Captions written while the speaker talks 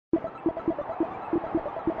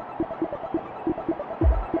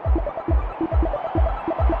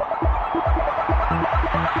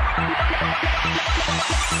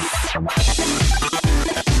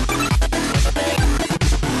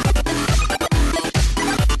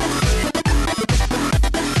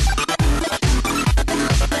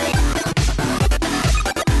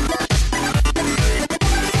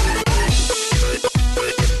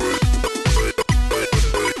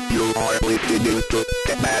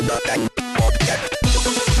ManaTank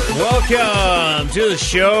Podcast. Welcome to the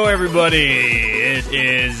show, everybody. It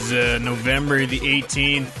is November the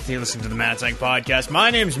 18th. You listen to the ManaTank Podcast. My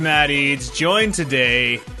name's Matt Eads, joined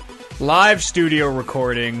today, live studio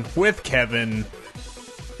recording with Kevin.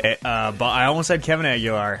 But I almost said Kevin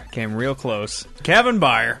Aguilar. Came real close. Kevin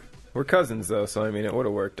Byer. We're cousins, though, so I mean, it would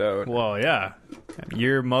have worked out. Well, yeah.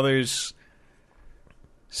 Your mother's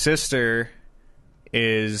sister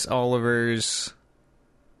is Oliver's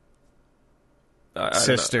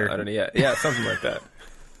sister. I don't know. Yeah, something like that.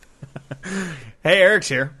 Hey, Eric's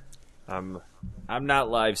here. I'm not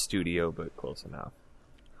live studio, but close enough.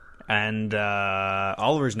 And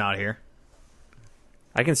Oliver's not here.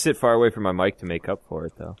 I can sit far away from my mic to make up for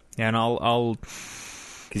it, though. Yeah, and I'll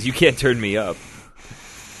Because you can't turn me up.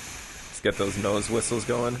 Let's get those nose whistles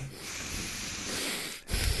going.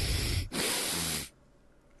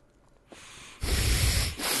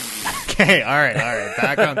 Okay, all right.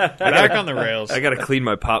 Back on the rails. I gotta clean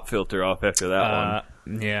my pop filter off after that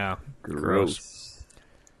one. Yeah. Gross.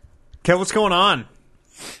 Kev, what's going on?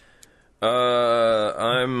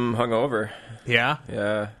 I'm hungover. Yeah?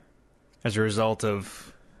 Yeah. As a result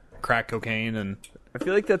of crack cocaine and... I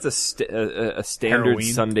feel like that's a standard Heroin.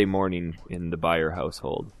 Sunday morning in the Byer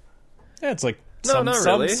household. Yeah, it's like No, not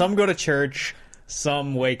really. some go to church,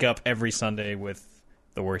 some wake up every Sunday with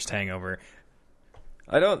the worst hangover.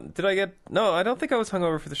 I don't think I was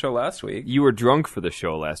hungover for the show last week. You were drunk for the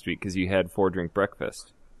show last week because you had 4-drink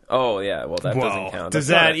breakfast. Oh, yeah, well, that doesn't count. Does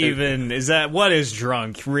That's that not even... Is that... What is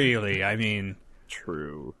drunk, really? I mean...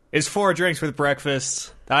 True. Is 4 drinks with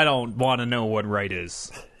breakfast? I don't want to know what right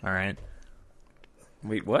is. All right?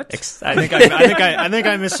 Wait, what? I think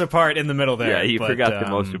I missed a part in the middle there. Yeah, you but, forgot the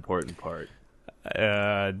most important part.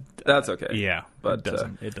 That's okay. Yeah, But,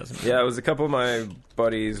 it doesn't. Yeah, it was a couple of my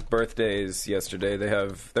buddies' birthdays yesterday. They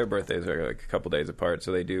have... Their birthdays are like a couple days apart,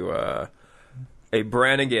 so they do a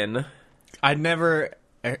Brannigan. I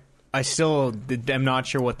still am not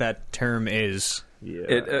sure what that term is. Yeah.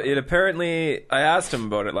 It apparently... I asked him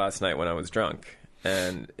about it last night when I was drunk,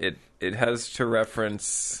 and it has to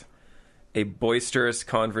reference a boisterous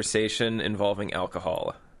conversation involving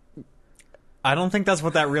alcohol. I don't think that's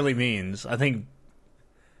what that really means. I think...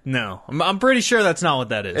 No. I'm pretty sure that's not what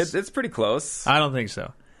that is. It's pretty close. I don't think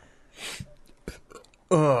so.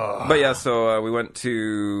 But yeah, so we went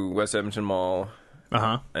to West Edmonton Mall,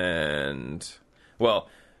 Uh-huh. and... Well,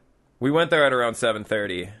 we went there at around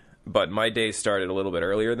 7:30, but my day started a little bit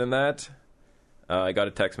earlier than that. I got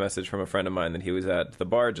a text message from a friend of mine that he was at the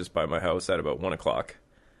bar just by my house at about 1 o'clock.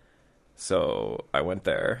 So I went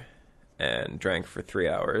there and drank for 3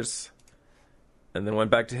 hours, and then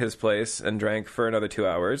went back to his place and drank for another 2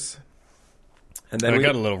 hours. And then we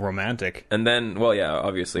got a little romantic. And then, well, yeah,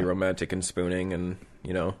 obviously romantic and spooning and,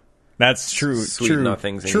 you know... That's true. Sweet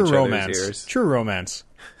nothings in true each romance. other's ears. True romance.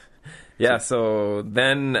 Yeah, so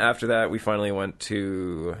then after that, we finally went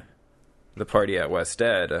to the party at West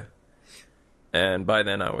Ed, and by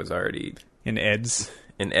then I was already... In Ed's.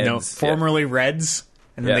 In Ed's. No, formerly Reds,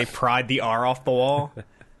 and then Yeah. they pried the R off the wall.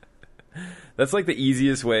 That's like the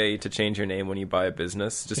easiest way to change your name when you buy a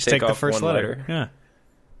business. Just take the off first one letter. Yeah.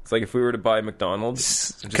 It's like if we were to buy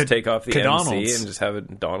McDonald's, just take off the MC and just have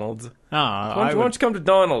it Donald's. Why don't you come to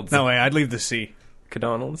Donald's? No way, I'd leave the C.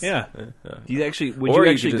 Donald's? Yeah. Do you actually? Would Or you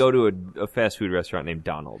you actually could go to a fast food restaurant named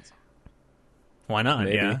Donald's? Why not?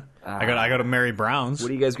 Maybe. Yeah. I go to Mary Brown's. What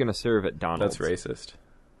are you guys going to serve at Donald's? That's racist.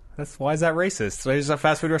 Why is that racist? There's a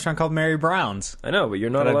fast food restaurant called Mary Brown's. I know, but you're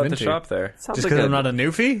not That I've allowed been to to. shop there. Sounds Just like because I'm not a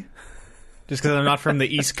newfie? Just because I'm not from the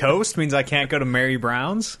East Coast means I can't go to Mary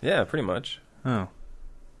Brown's? Yeah, pretty much. Oh.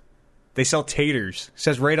 They sell taters. It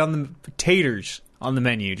says right on the taters on the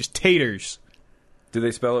menu. Just taters. Do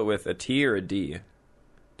they spell it with a T or a D?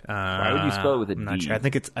 Why would you spell it with a I'm not D? sure. I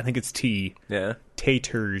think it's T. Yeah.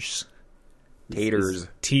 Taters. Taters.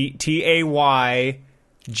 TAYJDERS.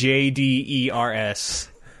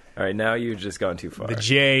 All right, now you've just gone too far. The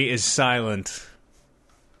J is silent.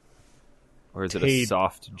 Or is it a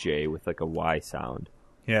soft J with like a Y sound?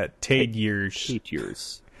 Yeah, taters.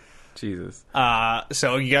 Taters. Jesus.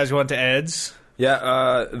 So you guys went to Ed's?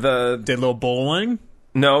 Yeah, Did a little bowling?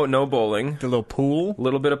 No bowling. Did a little pool? A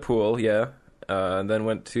little bit of pool, yeah. And then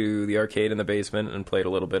went to the arcade in the basement and played a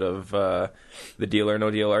little bit of the Deal or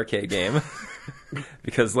No Deal arcade game.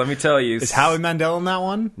 Because let me tell you... Is Howie Mandel in that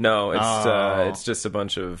one? No, it's just a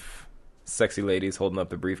bunch of sexy ladies holding up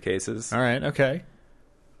the briefcases. All right, okay.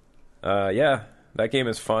 Yeah, that game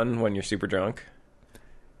is fun when you're super drunk.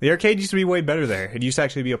 The arcade used to be way better there. It used to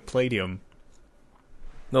actually be a Palladium.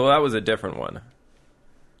 No, that was a different one.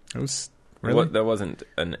 It was... Really? That wasn't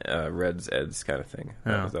an Reds Eds kind of thing.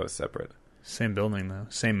 That was separate. Same building, though.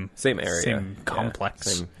 Same area. Same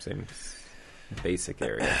complex. Same basic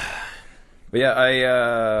area. But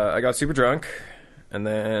yeah, I got super drunk and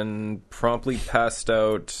then promptly passed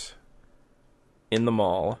out in the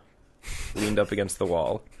mall, leaned up against the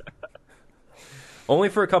wall. Only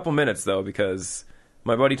for a couple minutes, though, because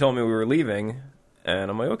my buddy told me we were leaving, and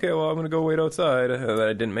I'm like, okay, well, I'm going to go wait outside. And then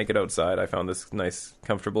I didn't make it outside. I found this nice,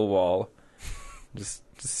 comfortable wall. Just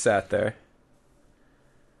sat there.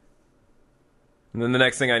 And then the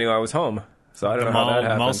next thing I knew, I was home. So I don't know how that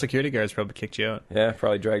happened. Mall security guards probably kicked you out. Yeah,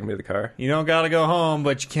 probably dragged me to the car. You don't got to go home,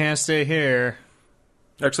 but you can't stay here.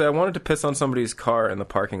 Actually, I wanted to piss on somebody's car in the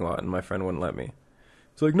parking lot, and my friend wouldn't let me.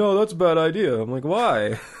 It's like, no, that's a bad idea. I'm like,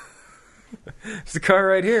 why? There's a car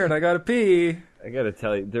right here, and I got to pee. I got to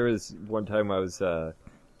tell you, there was one time I was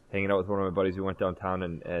hanging out with one of my buddies. We went downtown,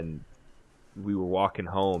 and we were walking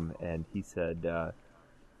home, and he said,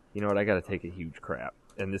 you know what, I got to take a huge crap.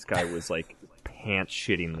 And this guy was, like,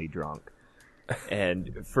 pants-shittingly drunk.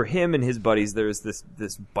 And for him and his buddies, there's this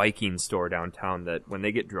biking store downtown that when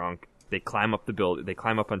they get drunk, they climb up the building, they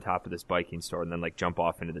climb up on top of this biking store and then like jump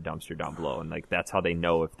off into the dumpster down below, and like that's how they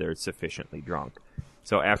know if they're sufficiently drunk.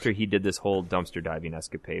 So after he did this whole dumpster diving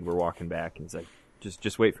escapade, we're walking back and he's like,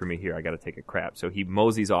 just wait for me here, I got to take a crap. So he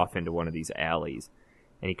moseys off into one of these alleys,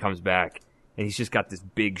 and he comes back. And he's just got this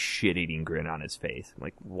big shit-eating grin on his face. I'm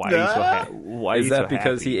like, why are you so happy? Why is that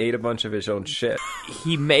because happy? he ate a bunch of his own shit?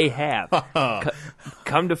 He may have.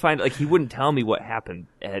 Come to find, like, he wouldn't tell me what happened.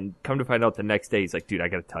 And come to find out the next day, he's like, dude, I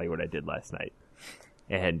got to tell you what I did last night.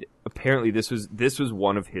 And apparently this was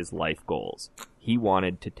one of his life goals. He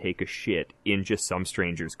wanted to take a shit in just some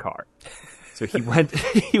stranger's car. So he went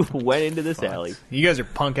into this alley. You guys are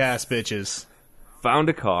punk-ass bitches. Found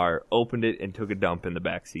a car, opened it, and took a dump in the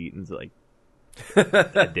back seat, and was like,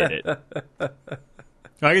 I did it. I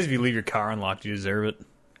guess if you leave your car unlocked, you deserve it.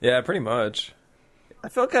 Yeah, pretty much. I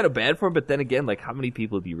felt kind of bad for him, but then again, like, how many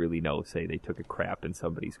people do you really know say they took a crap in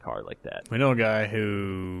somebody's car like that? We know a guy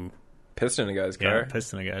who pissed in a guy's car. Yeah,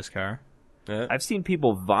 pissed in a guy's car. Yeah. I've seen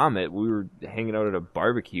people vomit. We were hanging out at a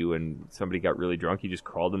barbecue, and somebody got really drunk. He just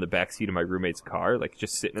crawled in the back seat of my roommate's car, like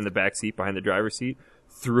just sitting in the back seat behind the driver's seat,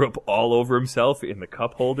 threw up all over himself in the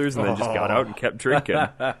cup holders, and then just got out and kept drinking.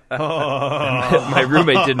 And my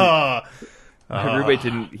roommate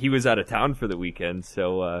didn't. He was out of town for the weekend,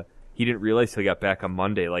 so he didn't realize till he got back on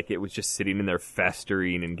Monday. Like, it was just sitting in there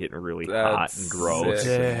festering and getting really hot and gross.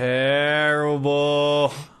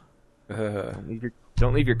 Terrible.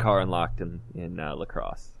 Don't leave your car unlocked in La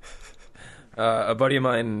Crosse. A buddy of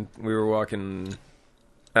mine, we were walking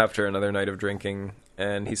after another night of drinking,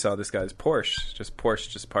 and he saw this guy's Porsche just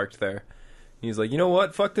parked there. He's like, you know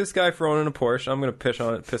what? Fuck this guy for owning a Porsche. I'm going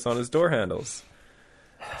to piss on his door handles.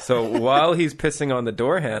 So while he's pissing on the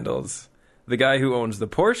door handles, the guy who owns the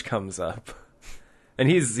Porsche comes up. And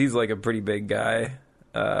he's like a pretty big guy.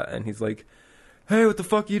 And he's like, hey, what the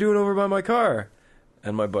fuck are you doing over by my car?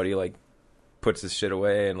 And my buddy, like, puts his shit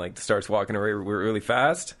away and, like, starts walking away really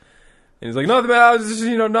fast. And he's like, nothing, man. I was just,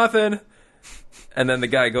 nothing. And then the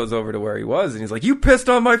guy goes over to where he was, and he's like, you pissed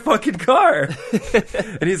on my fucking car.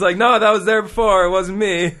 And he's like, no, that was there before. It wasn't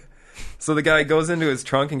me. So the guy goes into his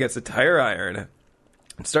trunk and gets a tire iron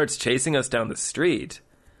and starts chasing us down the street.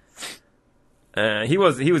 He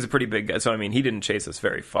was a pretty big guy, so, I mean, he didn't chase us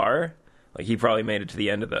very far. Like, he probably made it to the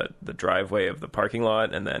end of the driveway of the parking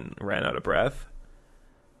lot and then ran out of breath.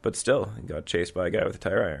 But still, he got chased by a guy with a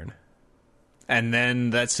tire iron. And then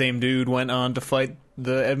that same dude went on to fight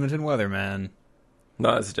the Edmonton Weatherman.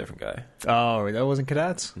 No, that's a different guy. Oh, that wasn't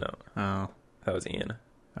Cadets? No. Oh. That was Ian.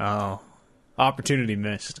 Oh. Opportunity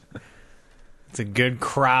missed. It's a good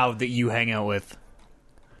crowd that you hang out with.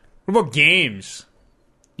 What about games?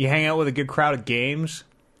 You hang out with a good crowd at games?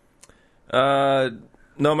 No,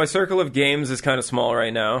 my circle of games is kind of small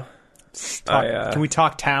right now. Can we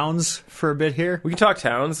talk towns for a bit here? We can talk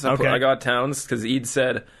towns. Okay. I got towns because Eid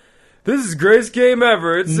said, this is the greatest game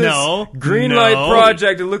ever. It's this Greenlight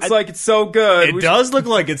project. It looks like it's so good. It does look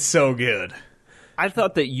like it's so good. I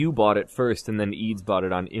thought that you bought it first, and then Eads bought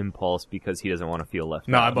it on impulse because he doesn't want to feel left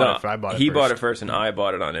out. I bought it He first. bought it first, and I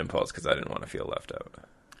bought it on impulse because I didn't want to feel left out.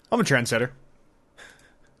 I'm a trendsetter.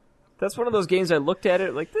 That's one of those games I looked at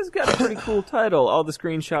it, like, this has got a pretty cool title. All the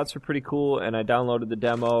screenshots are pretty cool, and I downloaded the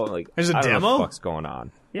demo. Like, there's a I don't demo? know what the fuck's going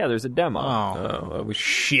on. Yeah, there's a demo. Oh, Well,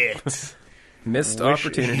 shit. Missed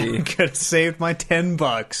opportunity. Could have saved my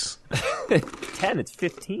 $10. 10, it's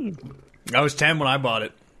 15. I was 10 when I bought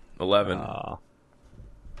it. 11.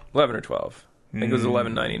 11 or 12. I think it was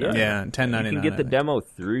 $11.99. Yeah, $10.99. You can get the demo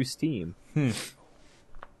through Steam.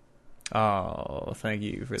 Oh, thank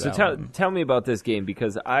you for that. So tell me about this game,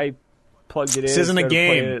 because I plugged it in. This isn't a started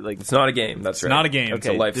playing game. it, like, It's not a game. That's It's right. not a game. It's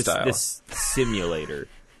a lifestyle. This simulator.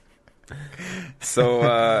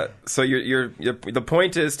 So you're the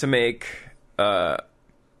point is to make a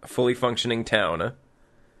fully functioning town.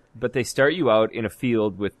 But they start you out in a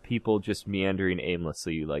field with people just meandering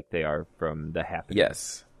aimlessly like they are from the Happy.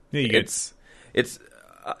 Yes. Yeah, you get- It's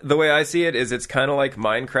the way I see it is it's kind of like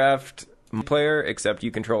Minecraft player, except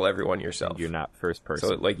you control everyone yourself. You're not first person.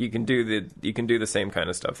 So like you can do the same kind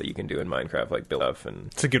of stuff that you can do in Minecraft, like build stuff and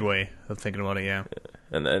It's a good way of thinking about it, yeah.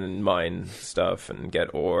 and then mine stuff and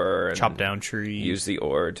get ore and Chop down trees. use the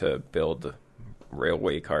ore to build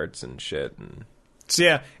railway carts and shit. And So,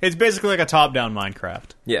 yeah, it's basically like a top-down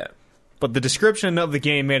Minecraft. yeah, But the description of the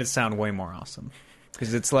game made it sound way more awesome.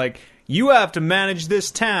 Because it's like, you have to manage this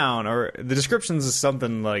town, or the descriptions is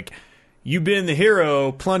something like, you've been the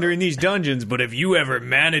hero plundering these dungeons, but have you ever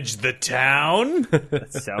managed the town?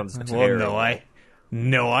 That sounds Well, terrible.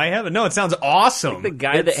 no, I haven't. No, it sounds awesome. The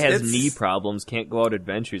guy that has It's- knee problems can't go out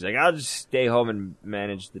adventure. He's like, I'll just stay home and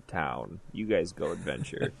manage the town. You guys go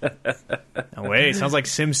adventure. No way, sounds like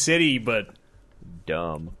SimCity, but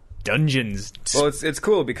Dumb. dungeons. well, it's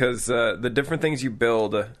cool because the different things you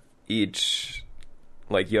build each,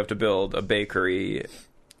 like you have to build a bakery.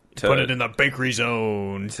 To, Put it in the bakery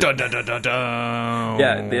zone. Dun dun dun dun dun.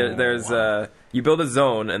 Yeah, there's you build a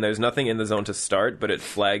zone and there's nothing in the zone to start, but it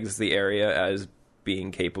flags the area as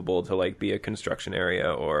being capable to like be a construction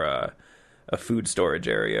area or a food storage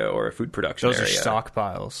area or a food production Those area. are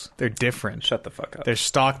stockpiles. They're different. Shut the fuck up. There's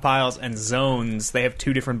stockpiles and zones. They have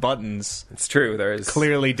two different buttons. It's true. There's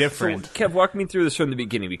Clearly So, different. Kev, walk me through this from the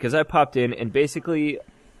beginning, because I popped in and basically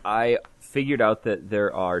I figured out that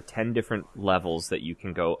there are 10 different levels that you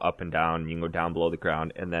can go up and down. You can go down below the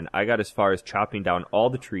ground, and then I got as far as chopping down all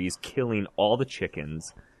the trees, killing all the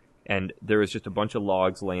chickens, and there was just a bunch of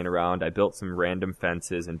logs laying around. I built some random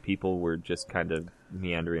fences, and people were just kind of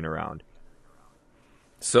meandering around.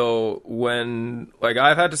 So when, like,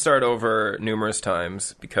 I've had to start over numerous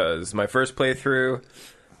times because my first playthrough,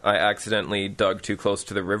 I accidentally dug too close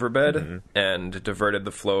to the riverbed and diverted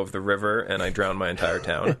the flow of the river, and I drowned my entire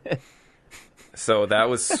town. So that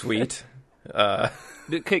was sweet.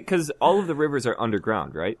 Because all of the rivers are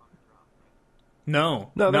underground, right?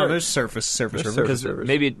 No, No, they're- there's surface there's river. surface. Because rivers.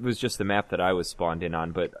 maybe it was just the map that I was spawned in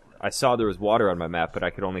on, but I saw there was water on my map, but I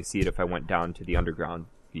could only see it if I went down to the underground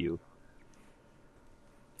view.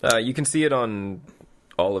 You can see it on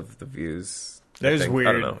all of the views. I There's think. weird.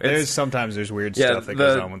 I don't know. Sometimes there's weird Yeah, stuff that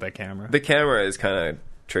goes on with that camera. The camera is kind of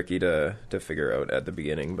tricky to figure out at the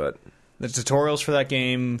beginning, but The tutorials for that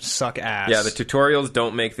game suck ass. yeah, the tutorials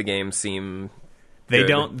don't make the game seem They good.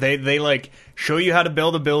 don't. They like show you how to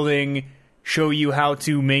build a building, show you how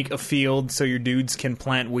to make a field so your dudes can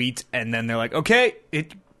plant wheat, and then they're like, okay,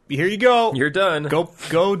 here you go. You're done.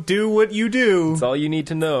 Go do what you do. That's all you need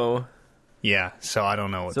to know. Yeah. So I don't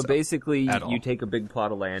know what's So basically, at all. you take a big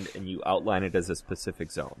plot of land and you outline it as a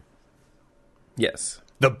specific zone. Yes.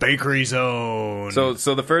 the bakery zone. So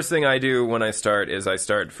the first thing I do when I start is I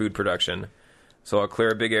start food production. So I'll clear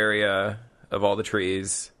a big area of all the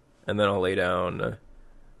trees, and then I'll lay down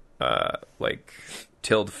like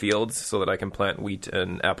tilled fields so that I can plant wheat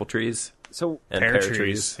and apple trees So and pear pear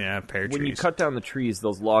trees. Yeah, pear trees. when you cut down the trees,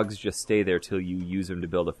 those logs just stay there till you use them to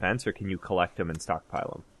build a fence, or can you collect them and stockpile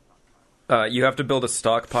them? You have to build a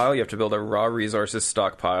stockpile. You have to build a raw resources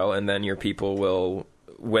stockpile, and then your people will,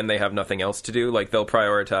 when they have nothing else to do, like they'll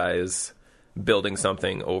prioritize building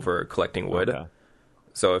something over collecting wood. Okay.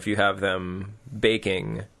 So if you have them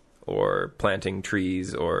baking or planting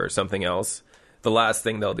trees or something else, the last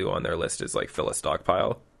thing they'll do on their list is like fill a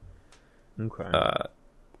stockpile. Okay.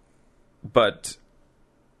 But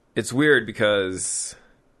it's weird because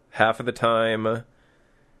half of the time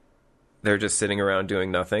they're just sitting around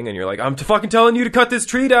doing nothing, and you're like, I'm fucking telling you to cut this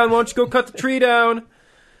tree down. Why don't you go cut the tree down?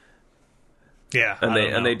 yeah, And I they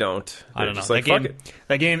don't and know. they don't. I They're don't know. just like, that fuck game. it.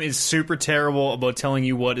 That game is super terrible about telling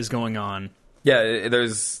you what is going on. Yeah,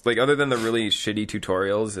 there's like, other than the really shitty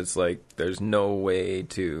tutorials, it's like there's no way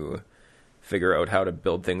to figure out how to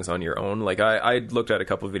build things on your own. Like I looked at a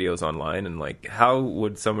couple of videos online, and like, how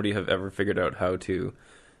would somebody have ever figured out how to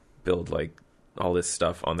build like all this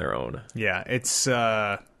stuff on their own? Yeah, it's.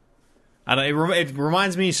 I don't. It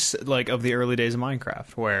reminds me like of the early days of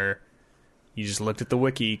Minecraft, where you just looked at the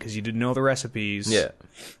wiki because you didn't know the recipes. Yeah.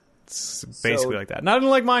 It's basically like that. Not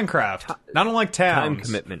unlike Minecraft. Not unlike Time towns.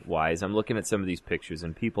 commitment wise, I'm looking at some of these pictures,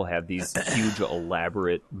 and people have these huge,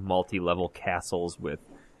 elaborate, multi-level castles with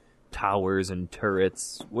towers and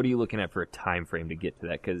turrets. What are you looking at for a time frame to get to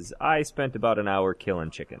that? Because I spent about an hour killing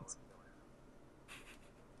chickens.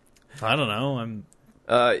 I don't know.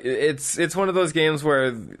 It's one of those games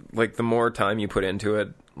where, like, the more time you put into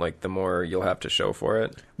it, like, the more you'll have to show for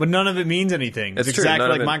it. But none of it means anything. It's true, exactly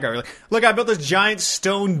none like of it- Minecraft. Like, look, I built this giant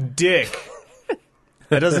stone dick.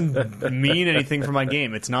 That doesn't mean anything for my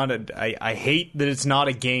game. It's not I hate that it's not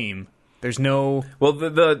a game. There's no... Well,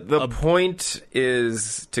 the point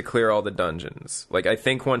is to clear all the dungeons. Like, I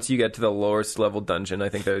think once you get to the lowest level dungeon, I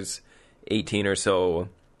think there's 18 or so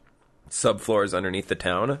subfloors underneath the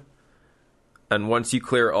town. And once you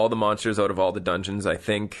clear all the monsters out of all the dungeons, I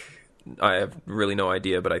think... I have really no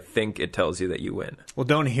idea, but I think it tells you that you win. Well,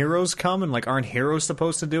 don't heroes come and, like, aren't heroes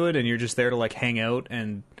supposed to do it? And you're just there to, like, hang out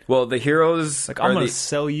and... Well, the heroes... Like, I'm going to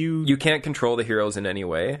sell you... You can't control the heroes in any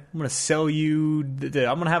way. I'm going to sell you... I'm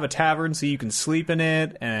going to have a tavern so you can sleep in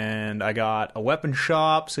it. And I got a weapon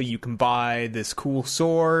shop so you can buy this cool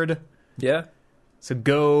sword. Yeah. So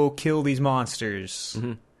go kill these monsters.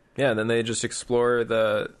 Mm-hmm. Yeah, and then they just explore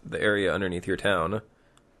the area underneath your town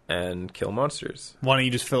and kill monsters. Why don't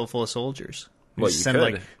you just fill it full of soldiers? Well, Just you send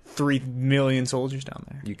could. like 3 million soldiers down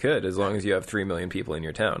there. You could, as long as you have 3 million people in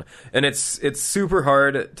your town. And it's super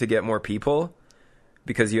hard to get more people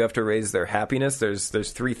because you have to raise their happiness. There's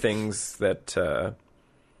 3 things that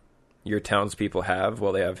your townspeople have.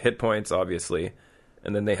 Well, they have hit points, obviously,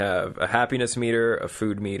 and then they have a happiness meter, a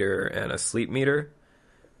food meter, and a sleep meter.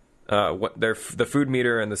 The food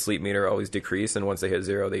meter and the sleep meter always decrease, and once they hit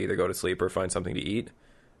 0, they either go to sleep or find something to eat,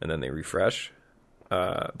 and then they refresh.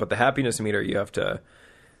 But the happiness meter, you have to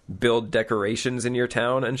build decorations in your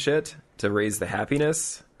town and shit to raise the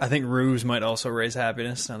happiness. I think roofs might also raise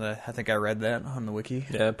happiness. Now that I think I read that on the wiki.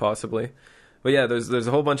 Yeah, possibly. But yeah, there's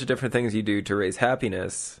a whole bunch of different things you do to raise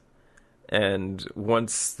happiness, and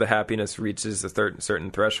once the happiness reaches a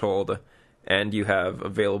certain threshold, and you have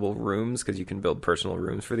available rooms, because you can build personal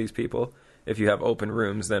rooms for these people. If you have open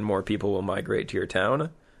rooms, then more people will migrate to your town.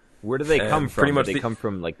 Where do they come from? Pretty much do they come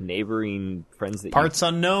from like neighboring friends that Parts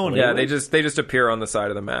unknown. Yeah, they just appear on the side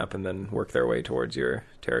of the map and then work their way towards your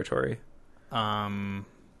territory. Do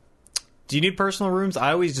you need personal rooms?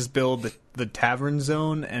 I always just build the tavern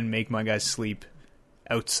zone and make my guys sleep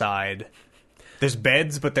outside. There's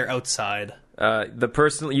beds, but they're outside.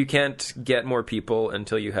 You can't get more people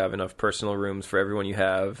until you have enough personal rooms for everyone you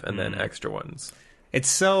have, and then extra ones. It's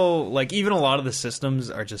so, like, even a lot of the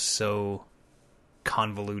systems are just so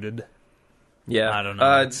convoluted. Yeah, I don't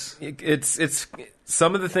know. It's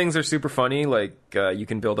some of the things are super funny. Like you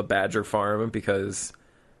can build a badger farm because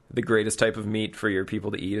the greatest type of meat for your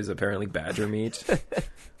people to eat is apparently badger meat.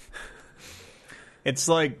 It's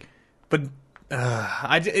like, but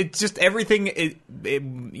it's just everything.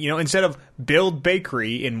 Instead of build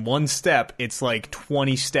bakery in one step, it's like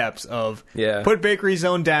 20 steps of put bakery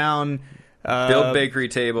zone down, build bakery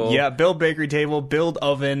table. Yeah, build bakery table, build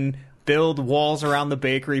oven. Build walls around the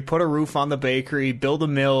bakery, put a roof on the bakery, build a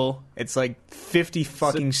mill. It's like 50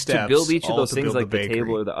 fucking steps. To build each of those things, like the bakery.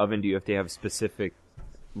 table or the oven, do you have to have specific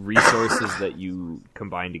resources that you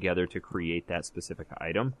combine together to create that specific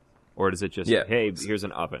item? Or does it just, hey, here's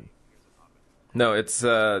an oven? No, it's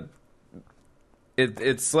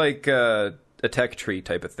it's like a tech tree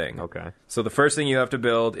type of thing. Okay. So the first thing you have to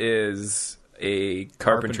build is a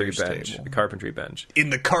carpentry bench. Table. A carpentry bench.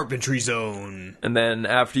 In the carpentry zone. And then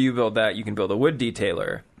after you build that, you can build a wood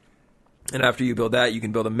detailer. And after you build that, you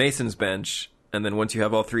can build a mason's bench. And then once you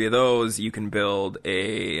have all 3 of those, you can build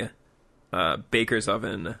a baker's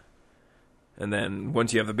oven. And then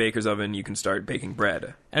once you have the baker's oven, you can start baking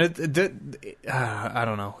bread. And I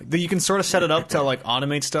don't know. You can sort of set it up to like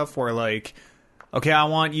automate stuff where like, okay, I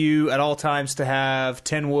want you at all times to have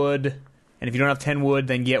 10 wood. And if you don't have 10 wood,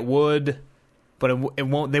 then get wood. But it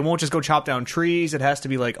won't. They won't just go chop down trees. It has to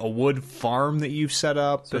be like a wood farm that you've set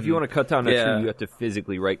up. So if you want to cut down a tree, you have to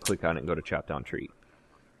physically right-click on it and go to chop down tree.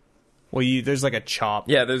 Well, there's like a chop.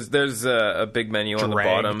 Yeah, there's a big menu on the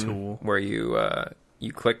bottom tool. where you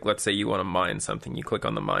click. Let's say you want to mine something. You click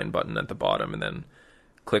on the mine button at the bottom, and then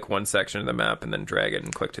click one section of the map, and then drag it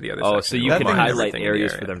and click to the other section. Oh, so you can highlight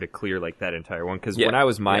areas for them to clear like that entire one. Because when I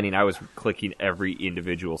was mining, I was clicking every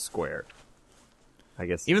individual square. I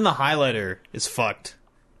guess even the highlighter is fucked.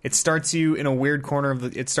 It starts you in a weird corner of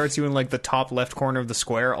the. It starts you in like the top left corner of the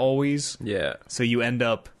square always. Yeah. So you end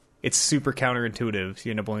up. It's super counterintuitive. So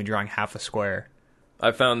you end up only drawing half a square.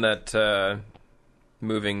 I found that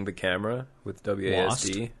moving the camera with WASD.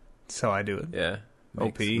 Lost. So I do it. Yeah.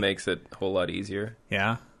 Makes it a whole lot easier.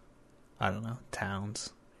 Yeah. I don't know.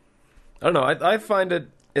 Towns. I don't know. I find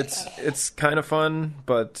it's kind of fun,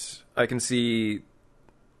 but I can see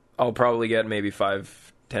I'll probably get maybe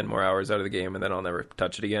 5-10 more hours out of the game, and then I'll never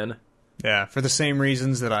touch it again. Yeah, for the same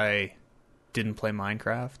reasons that I didn't play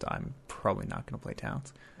Minecraft, I'm probably not going to play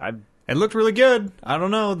Towns. I've It looked really good. I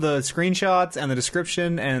don't know. The screenshots and the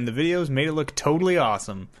description and the videos made it look totally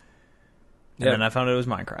awesome. And then I found out it was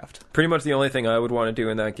Minecraft. Pretty much the only thing I would want to do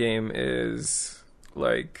in that game is,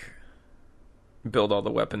 like, build all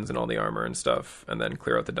the weapons and all the armor and stuff, and then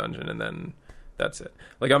clear out the dungeon, and then that's it.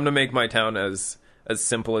 Like, I'm going to make my town as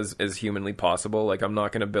simple as humanly possible. Like, I'm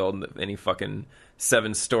not going to build any fucking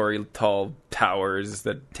 7-story tall towers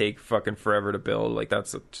that take fucking forever to build. Like,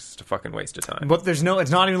 that's just a fucking waste of time. But it's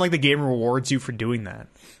not even like the game rewards you for doing that.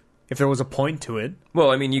 If there was a point to it.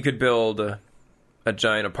 Well, I mean, you could build a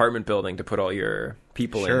giant apartment building to put all your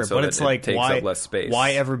people in, so but that it's it like, takes up less space.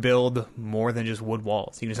 Why ever build more than just wood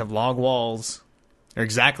walls? You can just have log walls. They're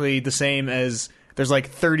exactly the same as... There's like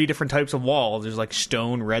 30 different types of walls. There's like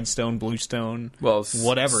stone, redstone, bluestone,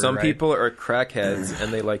 whatever. Some right? people are crackheads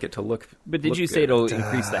and they like it to look. But did you say it'll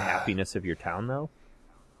increase the happiness of your town, though?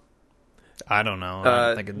 I don't know. I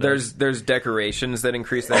don't think it does. There's decorations that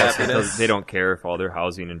increase the happiness. They don't care if all their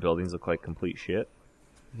housing and buildings look like complete shit.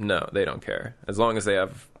 No, they don't care. As long as they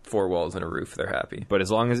have 4 walls and a roof, they're happy. But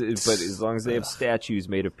as long as they have statues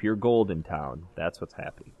made of pure gold in town, that's what's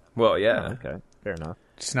happy. Well, yeah. Oh, okay, fair enough.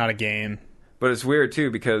 It's not a game. But it's weird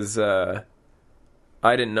too because I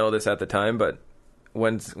didn't know this at the time, but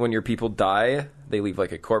when your people die, they leave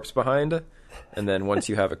like a corpse behind, and then once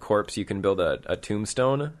you have a corpse, you can build a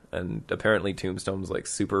tombstone, and apparently tombstones like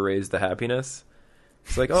super raise the happiness.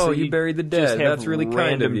 It's like, oh, so you buried the dead. That's really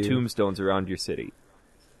kind of you. Tombstones around your city.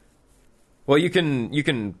 Well, you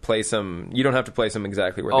can place them. You don't have to place them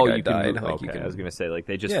exactly where the guy died. Okay, I was gonna say like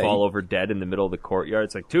they just fall over dead in the middle of the courtyard.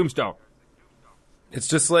 It's like tombstone. It's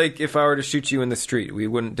just like if I were to shoot you in the street, we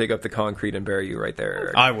wouldn't dig up the concrete and bury you right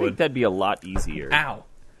there. I think that'd be a lot easier. Ow.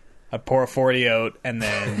 I'd pour a 40 out and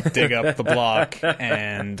then dig up the block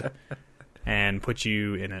and put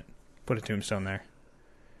you in it. Put a tombstone there.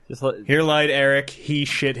 Here lied Eric. He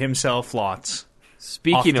shit himself lots.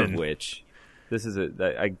 Speaking Often. of which, this is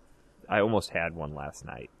I almost had one last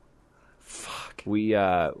night. Fuck. We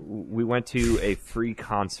went to a free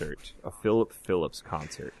concert, a Philip Phillips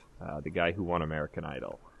concert. The guy who won American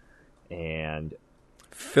Idol. And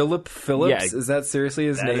Philip Phillips? Is that seriously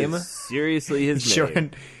his name? Is seriously his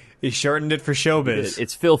name. He shortened it for showbiz.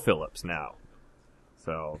 It's Phil Phillips now.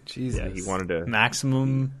 So, Jesus. Yeah, he wanted to...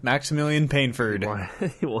 Maximilian Painford.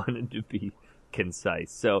 He wanted to be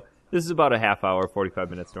concise. So, this is about a half hour,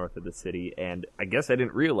 45 minutes north of the city. And I guess I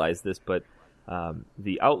didn't realize this, but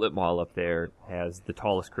the outlet mall up there has the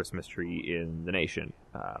tallest Christmas tree in the nation,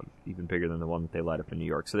 even bigger than the one that they light up in New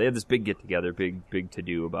York. So they had this big get-together, big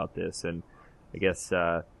to-do about this, and I guess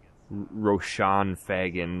Roshan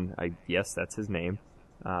Fagan, yes, that's his name.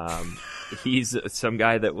 He's some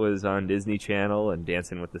guy that was on Disney Channel and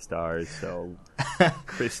Dancing with the Stars, so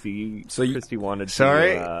Christy wanted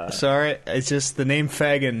to... Sorry, it's just the name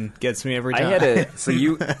Fagan gets me every time.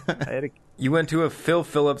 You went to a Phil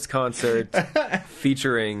Phillips concert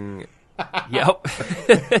featuring... Yep.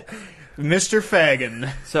 Mr. Fagan.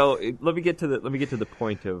 So let me get to the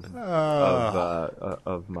point of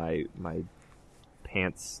my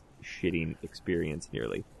pants shitting experience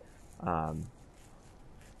nearly.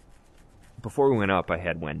 Before we went up, I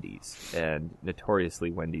had Wendy's, and notoriously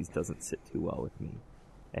Wendy's doesn't sit too well with me.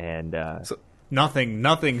 And so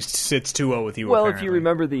nothing sits too well with you. Well, apparently. If you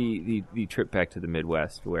remember the trip back to the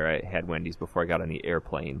Midwest where I had Wendy's before I got on the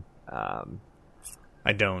airplane.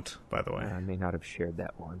 I don't, by the way. I may not have shared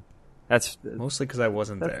that one. That's mostly because I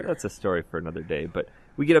wasn't there. That's a story for another day. But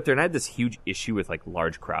we get up there, and I had this huge issue with like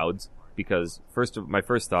large crowds because my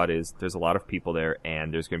first thought is there's a lot of people there,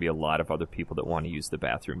 and there's going to be a lot of other people that want to use the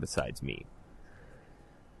bathroom besides me.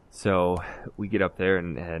 So we get up there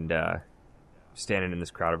and standing in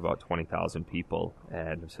this crowd of about 20,000 people,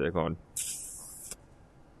 and so they're going,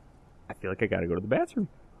 I feel like I got to go to the bathroom.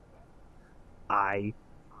 I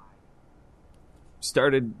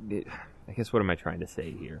guess, what am I trying to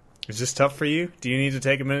say here? Is this tough for you? Do you need to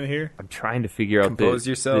take a minute here? I'm trying to figure out Compose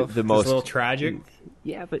yourself. The most... It's a little tragic?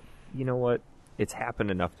 Yeah, but you know what? It's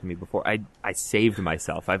happened enough to me before. I saved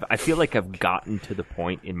myself. I feel like I've gotten to the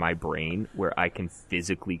point in my brain where I can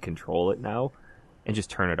physically control it now and just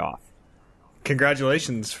turn it off.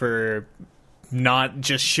 Congratulations for not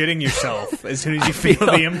just shitting yourself as soon as you feel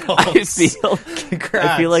the impulse.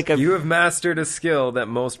 I feel like you have mastered a skill that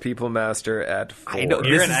most people master at 4. I know.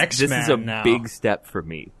 You're an X-Man This is a now. big step for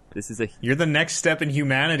me. You're the next step in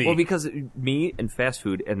humanity. Well, because me and fast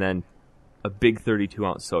food, and then a big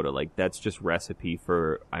 32-ounce soda, like that's just recipe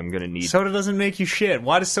for I'm gonna need. Soda doesn't make you shit.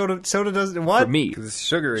 Why does soda doesn't what? For me, because it's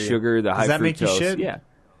sugary. Sugar, the does high that fructose. make you shit? Yeah.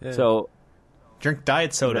 So drink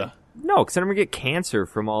diet soda. No, because then I'm going to get cancer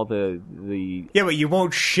from all the... Yeah, but you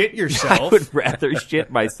won't shit I yourself. would rather shit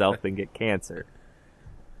myself than get cancer.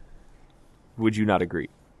 Would you not agree?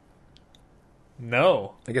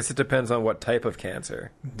 No. I guess it depends on what type of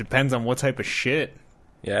cancer. Depends on what type of shit.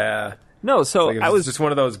 Yeah. No, so Like if I it's was... just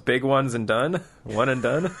one of those big ones and done. One and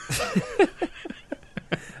done.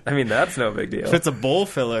 I mean, that's no big deal. If it's a bowl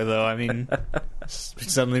filler, though, I mean, it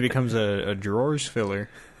suddenly becomes a drawers filler.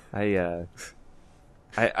 I'm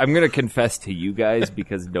going to confess to you guys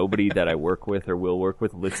because nobody that I work with or will work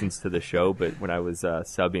with listens to the show, but when I was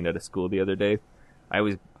subbing at a school the other day, I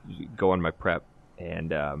always go on my prep,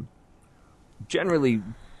 and generally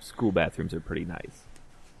school bathrooms are pretty nice.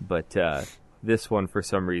 But this one, for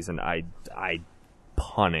some reason, I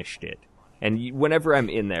punished it. And whenever I'm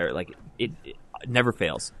in there, like, it never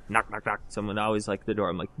fails. Knock, knock, knock. Someone always, like, the door.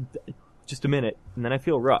 I'm like, just a minute. And then I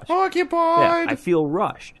feel rushed. Occupied! Yeah, I feel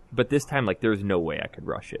rushed. But this time, like, there's no way I could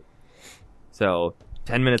rush it. So,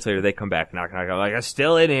 10 minutes later, they come back, knock, knock. I'm like, I'm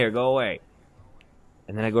still in here. Go away.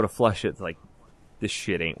 And then I go to flush it. It's like, this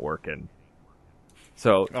shit ain't working.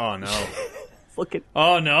 So, Oh, no. look at,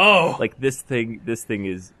 Oh, no! like, this thing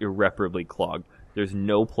is irreparably clogged. There's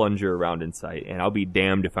no plunger around in sight, and I'll be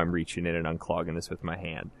damned if I'm reaching in and unclogging this with my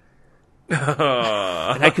hand.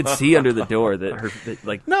 And I could see under the door that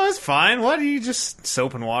like... No, it's fine. Why do you just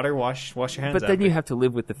soap and water, wash your hands But then after? you have to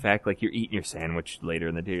live with the fact, like, you're eating your sandwich later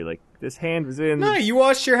in the day. You're like, this hand was in... No, you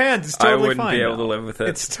washed your hands. It's I totally wouldn't fine. be able to live with it.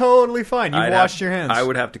 It's totally fine. You washed your hands. I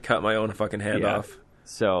would have to cut my own fucking hand Yeah. off.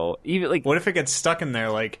 So, even, like... What if it gets stuck in there,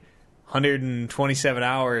 like, 127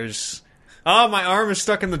 hours... Oh, my arm is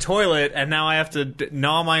stuck in the toilet, and now I have to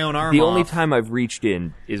gnaw my own arm The off. only time I've reached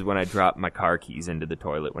in is when I dropped my car keys into the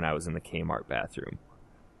toilet when I was in the Kmart bathroom.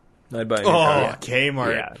 I'd buy a new Oh, car.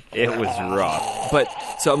 Kmart. Yeah, it was rough. But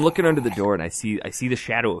so I'm looking under the door and I see the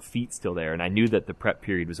shadow of feet still there, and I knew that the prep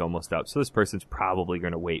period was almost up. So this person's probably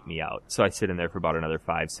going to wait me out. So I sit in there for about another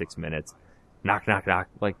 5-6 minutes. Knock, knock, knock.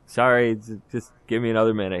 Like, sorry, just give me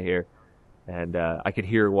another minute here. And I could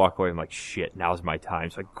hear her walk away. I'm like, shit, now's my time.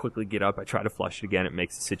 So I quickly get up. I try to flush it again. It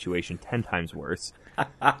makes the situation 10 times worse.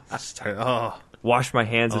 Wash my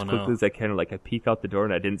hands as quickly as I can. Like, I peek out the door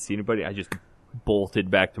and I didn't see anybody. I just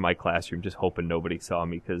bolted back to my classroom, just hoping nobody saw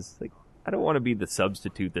me, because, like, I don't want to be the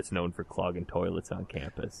substitute that's known for clogging toilets on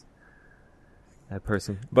campus. That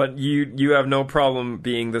person. But you have no problem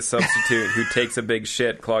being the substitute who takes a big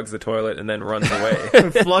shit, clogs the toilet, and then runs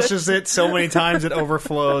away. Flushes it so many times it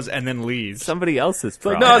overflows and then leaves. Somebody else's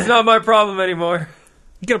Like, problem. no, it's not my problem anymore.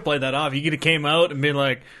 You gotta play that off. You could have came out and been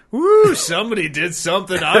like, woo, somebody did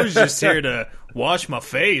something. I was just here to wash my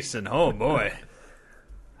face, and oh boy.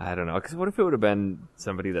 I don't know, because what if it would have been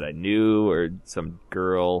somebody that I knew or some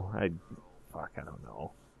girl? I don't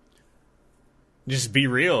know. Just be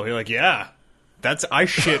real. You're like, yeah, I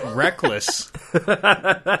shit reckless.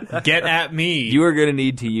 Get at me. You are going to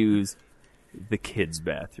need to use the kids'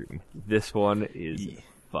 bathroom. This one is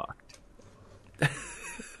fucked.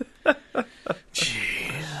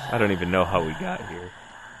 I don't even know how we got here.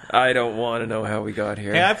 I don't want to know how we got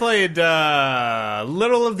here. Hey, I played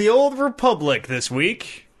Little of the Old Republic this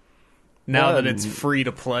week. Now that it's free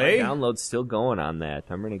to play. Download's still going on that.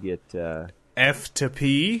 I'm going to get... F to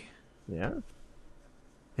P. Yeah.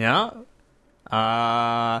 Yeah.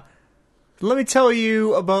 Let me tell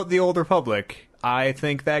you about the Old Republic. I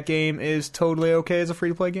think that game is totally okay as a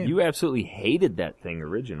free-to-play game. You absolutely hated that thing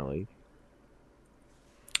originally.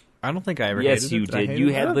 I don't think I ever Yes, hated it. you Did I did. hate You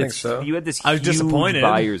it? I had don't this. think so. You had this. I was huge disappointed.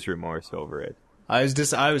 buyer's remorse over it. I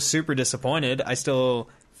was super disappointed. I still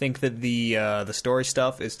think that the story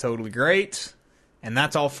stuff is totally great, and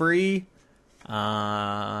that's all free.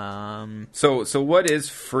 So what is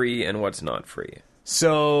free and what's not free?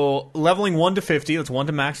 So leveling 1 to 50, that's 1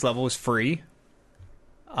 to max level, is free.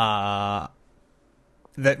 That's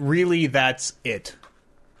it.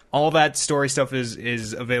 All that story stuff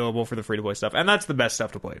is available for the free to play stuff, and that's the best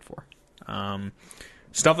stuff to play it for.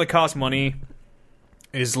 Stuff that costs money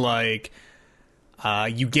is like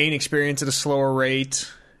you gain experience at a slower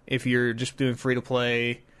rate if you're just doing free to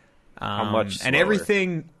play. How much slower? And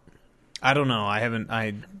everything. I don't know.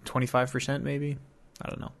 25% maybe. I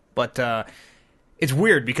don't know, but it's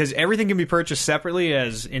weird because everything can be purchased separately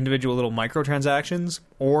as individual little microtransactions,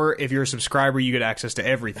 or if you're a subscriber, you get access to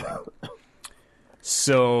everything.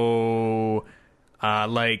 So,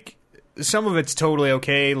 like, some of it's totally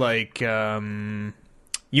okay. Like, you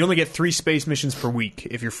only get 3 space missions per week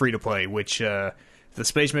if you're free to play, which the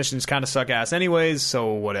space missions kind of suck ass anyways,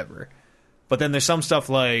 so whatever. But then there's some stuff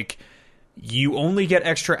like you only get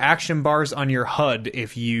extra action bars on your HUD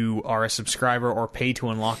if you are a subscriber or pay to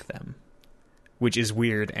unlock them, which is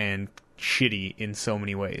weird and shitty in so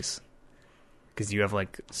many ways. because you have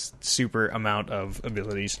like super amount of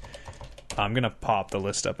abilities. I'm gonna pop the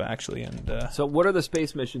list up actually, and So what are the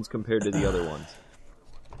space missions compared to the other ones?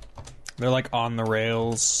 they're like on the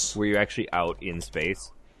rails. Were you actually out in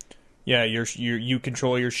space? Yeah, you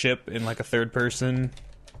control your ship in like a third person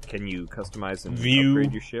Can you customize and view.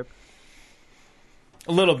 upgrade your ship?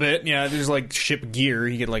 A little bit, yeah. There's like ship gear.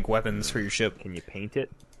 You get like weapons for your ship. Can you paint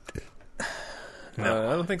it? No,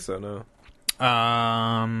 I don't think so. No.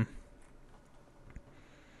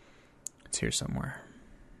 It's here somewhere.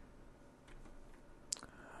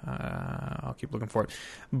 I'll keep looking for it.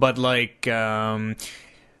 But like, you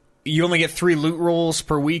only get 3 loot rolls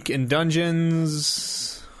per week in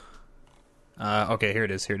dungeons. Okay, here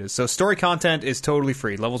it is. So story content is totally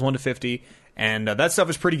free, levels 1 to 50, and that stuff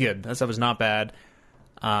is pretty good. That stuff is not bad.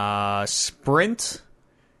 Sprint,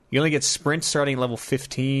 you only get sprint starting at level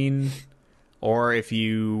 15, or if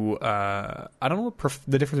you, I don't know what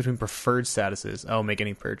the difference between preferred status is. Oh, make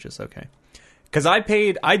any purchase. Okay, because I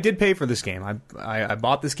did pay for this game. I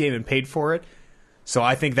bought this game and paid for it, so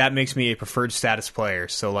I think that makes me a preferred status player.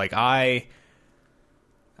 So like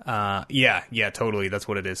yeah, totally. That's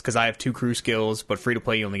what it is. Because I have 2 crew skills, but free to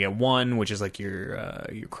play you only get 1, which is like your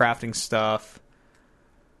crafting stuff.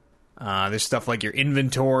 There's stuff like your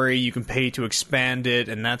inventory. You can pay to expand it,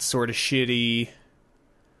 and that's sort of shitty.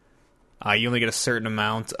 You only get a certain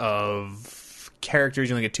amount of characters.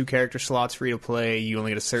 You only get 2 character slots free to play. You only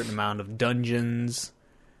get a certain amount of dungeons.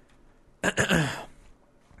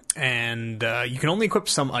 And you can only equip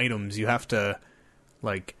some items. You have to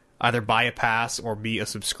like either buy a pass or be a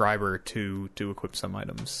subscriber to equip some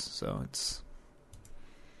items. So it's...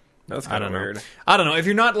 That's kind of weird. I don't know. If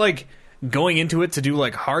you're not like going into it to do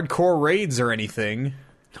like hardcore raids or anything,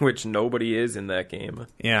 Which nobody is in that game.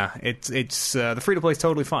 yeah, it's the free to play is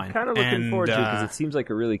totally fine. Kind of looking forward to it because uh, it seems like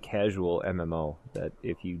a really casual MMO that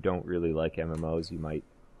if you don't really like MMOs, you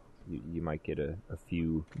might get a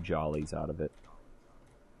few jollies out of it.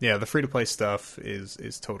 Yeah, the free to play stuff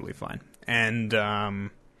is totally fine. And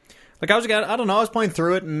like I was playing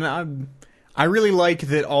through it, and I really like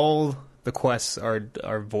that all the quests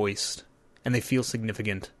are voiced and they feel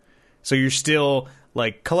significant. So you're still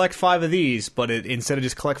like collect 5 of these, but instead of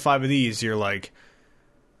just collect 5 of these, you're like,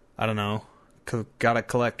 I don't know, gotta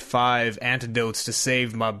collect 5 antidotes to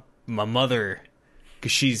save my mother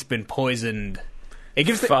because she's been poisoned. It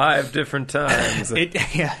gives 5 different times.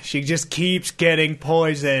 She just keeps getting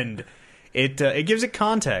poisoned. It gives it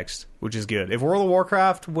context, which is good. If World of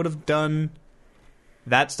Warcraft would have done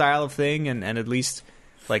that style of thing and at least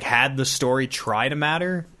like had the story try to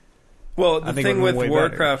matter. Well, the thing with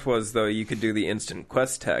Warcraft better. was, though, you could do the instant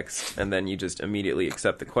quest text, and then you just immediately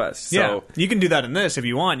accept the quest. So, yeah, you can do that in this if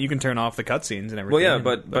you want. You can turn off the cutscenes and everything. Well, yeah,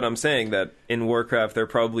 but I'm saying that in Warcraft, there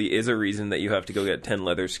probably is a reason that you have to go get 10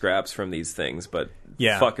 leather scraps from these things, but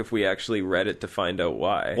yeah. Fuck if we actually read it to find out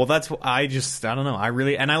why. Well, I don't know.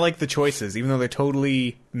 I like the choices. Even though they're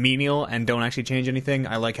totally menial and don't actually change anything,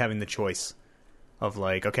 I like having the choice of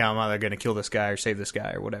like, okay, I'm either going to kill this guy or save this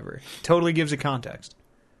guy or whatever. Totally gives it context.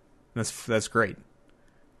 That's great.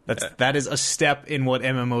 That is a step in what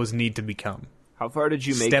MMOs need to become. How far did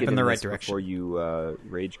you make Step it in the right this direction before you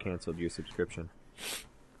rage canceled your subscription?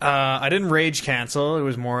 I didn't rage cancel. It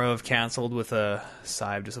was more of canceled with a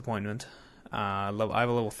sigh of disappointment. I have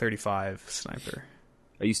a level 35 sniper.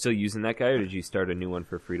 Are you still using that guy, or did you start a new one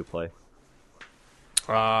for free to play?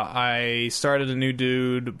 I started a new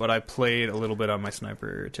dude, but I played a little bit on my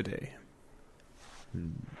sniper today.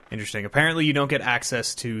 Interesting. Apparently, you don't get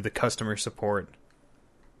access to the customer support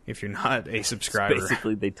if you're not a subscriber.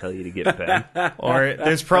 Basically, they tell you to get fed. Or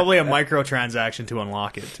there's probably a microtransaction to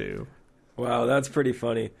unlock it, too. Wow, that's pretty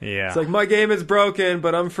funny. Yeah. It's like, my game is broken,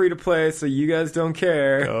 but I'm free to play, so you guys don't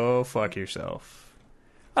care. Go fuck yourself.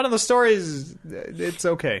 I don't know, the story it's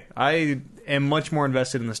okay. I am much more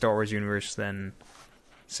invested in the Star Wars universe than,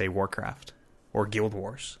 say, Warcraft or Guild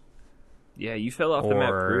Wars. Yeah, you fell off the map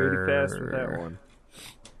pretty fast with that one.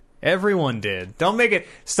 Everyone did.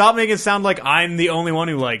 Stop making it sound like I'm the only one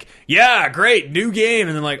who like, yeah, great, new game,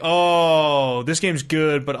 and then like, oh, this game's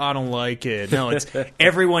good, but I don't like it. No, it's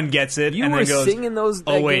everyone gets it. You and were then goes, singing that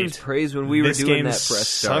game's praise when we were doing that press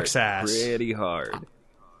start. Sucks ass. Pretty hard.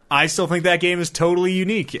 I still think that game is totally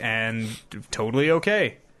unique and totally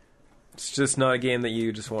okay. It's just not a game that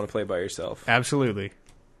you just want to play by yourself. Absolutely.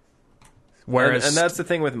 Whereas, and that's the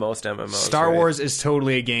thing with most MMOs. Star right? Wars is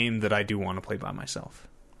totally a game that I do want to play by myself.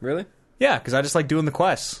 Really? Yeah, because I just like doing the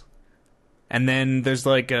quests. And then there's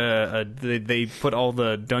like they put all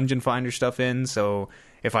the dungeon finder stuff in, so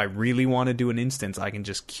if I really want to do an instance, I can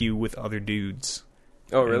just queue with other dudes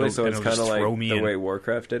Oh, really? And So it's kind of like the way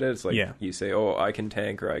Warcraft did it? It's like you say, oh, I can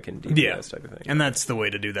tank or I can DPS type of thing. And that's the way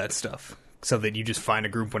to do that stuff. So that you just find a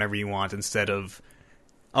group whenever you want instead of...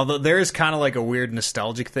 Although there is kind of like a weird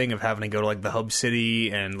nostalgic thing of having to go to like the hub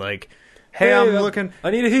city and like... Hey, I'm looking...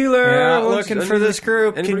 I need a healer! Yeah, looking for this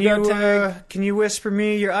group. Can you whisper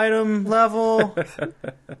me your item level?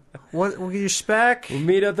 What your spec? We'll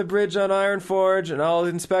meet at the bridge on Ironforge, and I'll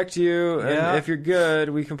inspect you. And if you're good,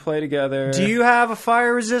 we can play together. Do you have a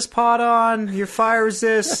fire resist pot on? Your fire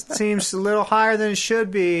resist seems a little higher than it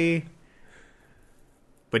should be.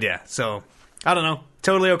 But yeah, so I don't know.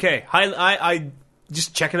 Totally okay. I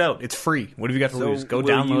just check it out. It's free. What have you got to lose? Go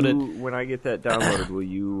download it. When I get that downloaded, will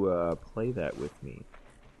you play that with me?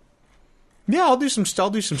 Yeah, I'll do some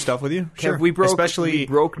stuff with you. Sure. We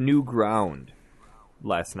broke new ground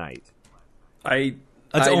last night. I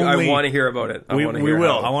want to hear about it. We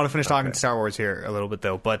will. I want to finish talking Star Wars here a little bit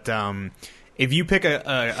though. But if you pick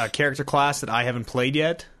a character class that I haven't played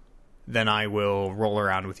yet, then I will roll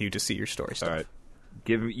around with you to see your story stuff. All right.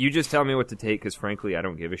 You just tell me what to take, because frankly, I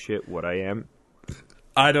don't give a shit what I am.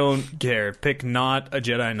 I don't care. Pick not a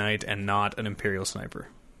Jedi Knight and not an Imperial Sniper.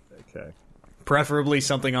 Okay. Preferably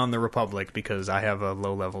something on the Republic, because I have a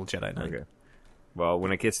low-level Jedi Knight. Okay. Well,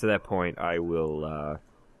 when it gets to that point, I will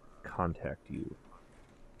contact you.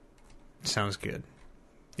 Sounds good.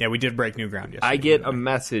 Yeah, we did break new ground yesterday. I get a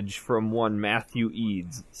message from one Matthew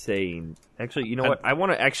Eads saying... Actually, you know what? I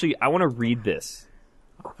want to read this.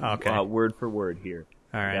 Okay. Word for word here.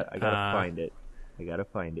 All right. I gotta find it. I gotta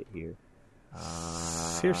find it here.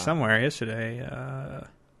 It's here somewhere yesterday.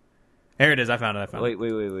 There it is. I found it.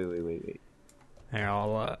 Wait. Here,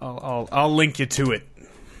 I'll link you to it.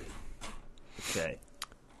 Okay.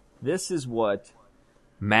 This is what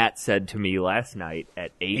Matt said to me last night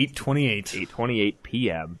at 8:28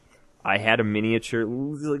 p.m. I had a miniature,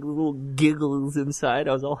 like little giggles inside.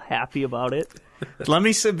 I was all happy about it. Let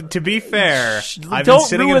me say, to be fair, I've don't been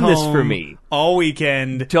sitting ruin at home this for me all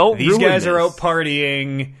weekend. These guys are out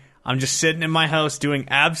partying. I'm just sitting in my house doing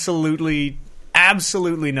absolutely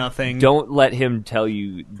nothing. Don't let him tell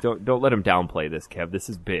you. Don't let him downplay this, Kev. This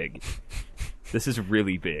is big. This is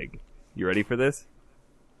really big. You ready for this?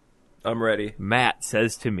 I'm ready. Matt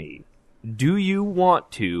says to me, "Do you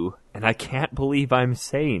want to?" And I can't believe I'm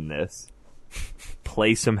saying this.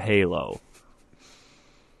 Play some Halo.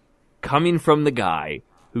 Coming from the guy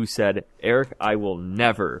who said, "Eric, I will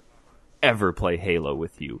never, ever play Halo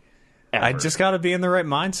with you. Ever." I just got to be in the right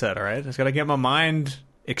mindset, all right? I just got to get my mind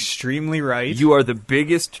extremely right. You are the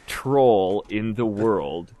biggest troll in the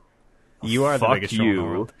world. You are the biggest troll in the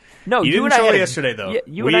world. No, you didn't troll yesterday, though.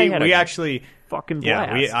 We actually fucking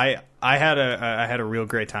blast. Yeah, I had a real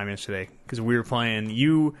great time yesterday because we were playing.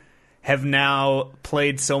 You have now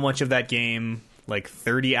played so much of that game, like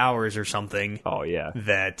 30 hours or something. Oh yeah.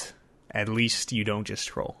 That at least you don't just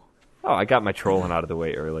troll. Oh, I got my trolling out of the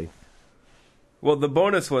way early. Well, the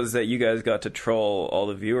bonus was that you guys got to troll all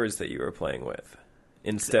the viewers that you were playing with.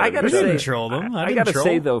 Instead, I didn't troll them. I gotta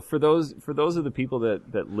say though, for those of the people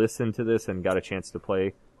that listen to this and got a chance to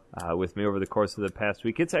play with me over the course of the past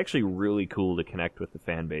week, it's actually really cool to connect with the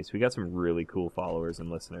fan base. We got some really cool followers and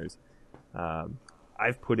listeners.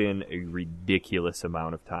 I've put in a ridiculous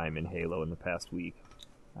amount of time in Halo in the past week.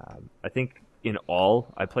 I think in all,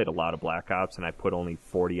 I played a lot of Black Ops, and I put only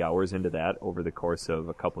 40 hours into that over the course of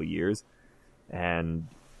a couple years. And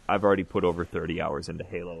I've already put over 30 hours into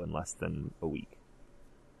Halo in less than a week.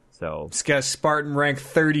 So this guy's Spartan rank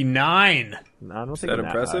 39. No, I don't think that I'm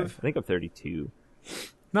impressive. High. I think I'm 32.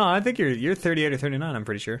 No, I think you're 38 or 39. I'm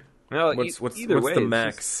pretty sure. No, what's way, the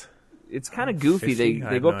max? It's kind of goofy. 50?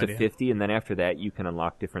 They go up to 50, and then after that, you can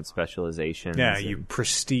unlock different specializations. Yeah, you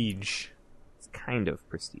prestige. It's kind of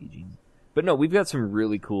prestige. But no, we've got some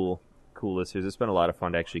really cool listeners. It's been a lot of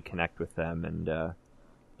fun to actually connect with them and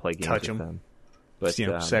play games with them. But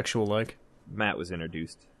sexual like. Matt was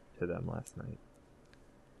introduced to them last night.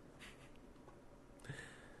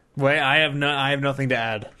 Wait, I have nothing to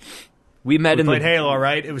add. We played Halo,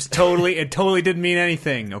 right? It totally didn't mean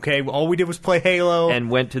anything. Okay, all we did was play Halo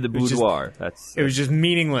and went to the boudoir. It was just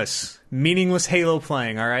meaningless Halo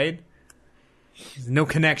playing. All right, there's no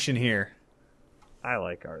connection here. I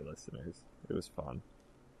like our listeners. It was fun.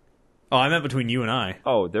 Oh, I meant between you and I.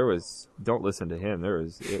 Oh, don't listen to him.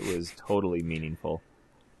 It was totally meaningful.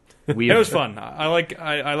 It was fun. I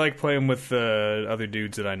like playing with other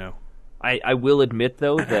dudes that I know. I will admit,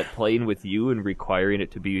 though, that playing with you and requiring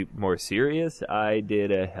it to be more serious, I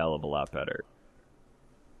did a hell of a lot better.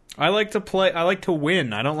 I like to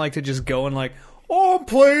win. I don't like to just go and like, oh, I'm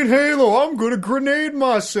playing Halo. I'm going to grenade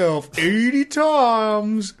myself 80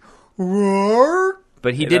 times. Roar.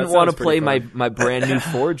 But he Hey, didn't that want to sounds play pretty my brand new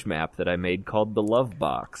Forge map that I made called the Love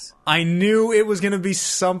Box. I knew it was going to be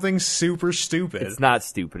something super stupid. It's not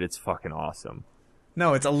stupid. It's fucking awesome.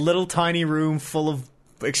 No, it's a little tiny room full of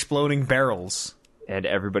exploding barrels. And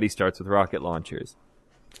everybody starts with rocket launchers.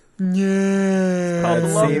 Yeah. Called the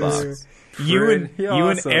Love seems- Box. You and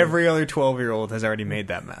awesome. every other 12-year-old has already made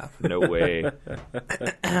that map. No way.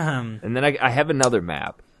 And then I have another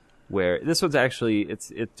map where this one's actually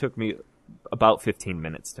it took me about 15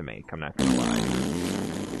 minutes to make. I'm not gonna lie.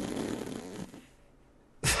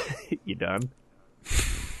 You done?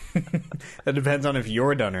 That depends on if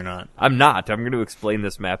you're done or not. I'm not. I'm going to explain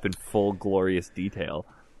this map in full glorious detail.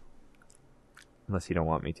 Unless you don't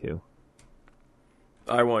want me to.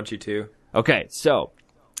 I want you to. Okay, so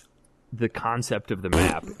the concept of the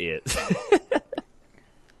map is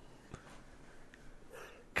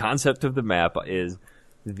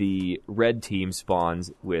the red team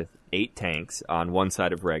spawns with 8 tanks on one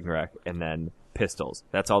side of Ragnarok and then pistols.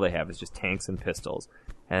 That's all they have is just tanks and pistols.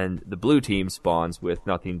 And the blue team spawns with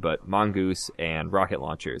nothing but mongoose and rocket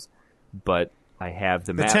launchers. But I have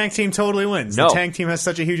the The map. tank team totally wins. No. The tank team has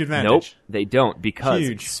such a huge advantage. Nope, they don't, because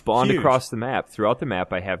Huge. spawned Huge. across the map, throughout the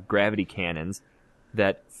map, I have gravity cannons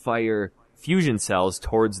that fire fusion cells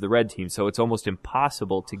towards the red team, so it's almost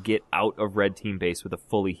impossible to get out of red team base with a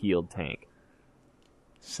fully healed tank.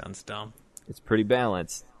 Sounds dumb. It's pretty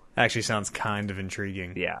balanced. Actually sounds kind of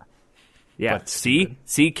intriguing. Yeah. Yeah. But See,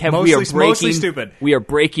 Kev, Mostly stupid. We are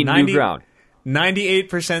breaking 90 new ground.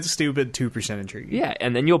 98% stupid, 2% intriguing. Yeah,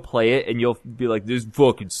 and then you'll play it, and you'll be like, this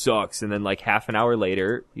fucking sucks. And then, like, half an hour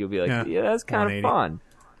later, you'll be like, yeah that's kind of 180. fun.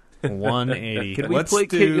 180. Can we Let's play?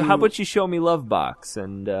 do... How about you show me Love Box,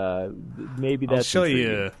 and maybe that's I'll show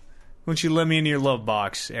intriguing. you. Why don't you let me into your love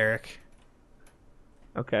box, Eric?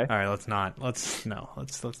 Okay. All right, let's not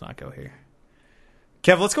go here.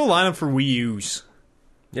 Kev, let's go line up for Wii U's.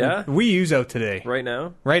 Yeah? Wii U's out today. Right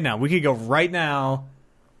now? Right now. We could go right now.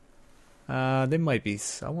 They might be.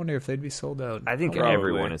 I wonder if they'd be sold out. I think Probably.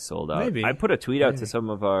 everyone is sold out. Maybe. I put a tweet out Maybe. to some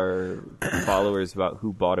of our followers about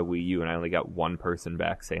who bought a Wii U, and I only got one person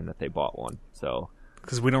back saying that they bought one. So,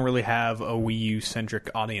 Because we don't really have a Wii U-centric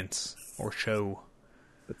audience or show.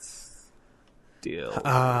 it's still.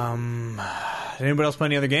 Did anybody else play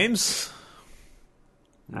any other games?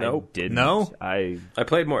 Nope. I didn't. No? I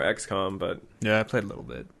played more XCOM, but Yeah, I played a little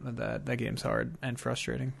bit. But that game's hard and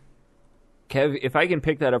frustrating. Kev, if I can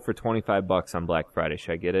pick that up for $25 on Black Friday,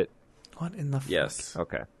 should I get it? What in the fuck? yes.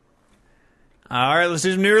 Okay. All right, let's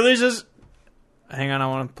do some new releases. Hang on, I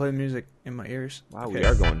want to play music in my ears. Wow, Okay. we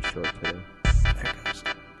are going short today. There it goes.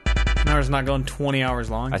 Now it's not going 20 hours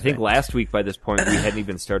long. I think today. last week by this point we hadn't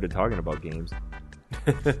even started talking about games.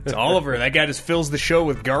 It's Oliver. That guy just fills the show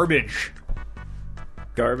with garbage.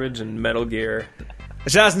 Garbage and Metal Gear.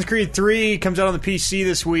 Assassin's Creed 3 comes out on the PC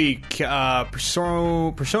this week.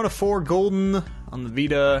 Persona 4 Golden on the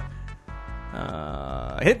Vita.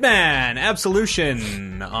 Hitman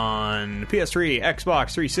Absolution on PS3,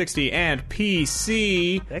 Xbox 360, and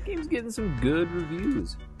PC. That game's getting some good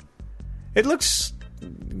reviews. It looks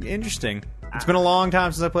interesting. It's been a long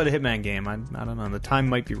time since I played a Hitman game. I don't know. The time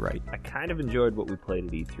might be right. I kind of enjoyed what we played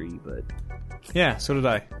at E3, but Yeah, so did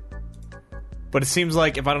I. But it seems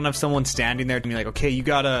like if I don't have someone standing there to be like, okay, you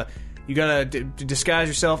gotta disguise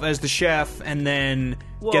yourself as the chef and then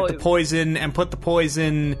get the poison and put the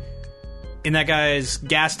poison in that guy's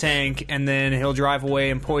gas tank and then he'll drive away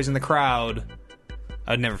and poison the crowd.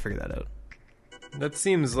 I'd never figure that out. That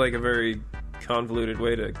seems like a very convoluted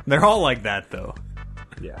way to... They're all like that, though.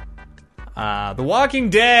 yeah. The Walking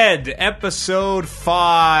Dead Episode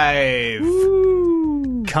 5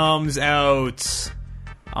 comes out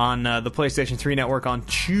on the PlayStation 3 network on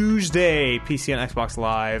Tuesday, PC and Xbox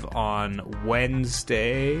Live on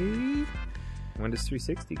Wednesday. When does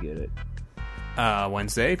 360 get it?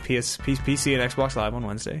 Wednesday. PC and Xbox Live on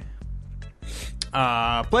Wednesday.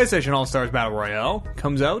 PlayStation All-Stars Battle Royale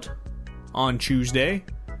comes out on Tuesday.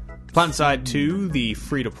 PlanetSide 2, the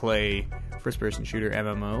free-to-play first-person shooter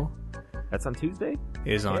MMO, That's on Tuesday?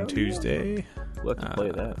 is on Hell Tuesday. We'll have to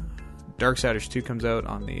play that. Darksiders 2 comes out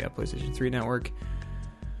on the PlayStation 3 network.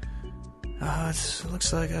 It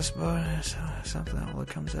looks like that's something that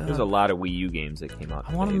comes out. There's a lot of Wii U games that came out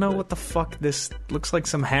I want to today, know but what the fuck this looks like.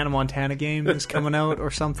 Some Hannah Montana game is coming out or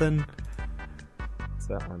something. What's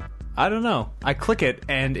that one? I don't know. I click it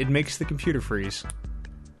and it makes the computer freeze.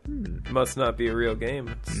 Must not be a real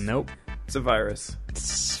game. Nope. It's a virus.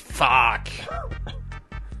 Fuck.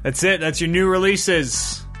 That's it. That's your new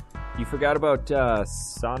releases. You forgot about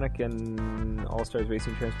Sonic and All-Stars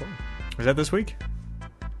Racing Transform. Was that this week?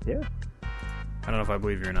 Yeah. I don't know if I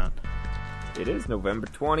believe you or not. It is November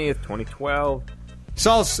 20th, 2012.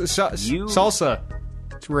 Salsa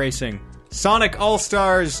racing. Sonic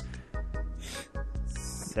All-Stars.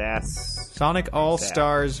 Sonic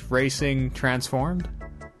All-Stars Racing Transformed?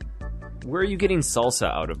 Where are you getting salsa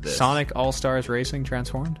out of this? Sonic All-Stars Racing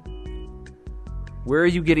Transformed? Where are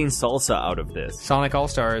you getting salsa out of this? Sonic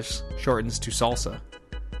All-Stars shortens to salsa.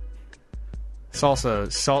 Salsa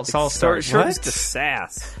Shortens to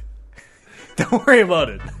sass. Don't worry about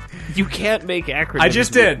it. You can't make acronyms. I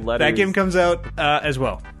just did. Letters. That game comes out as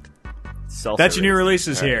well. Salsa That's your new racing.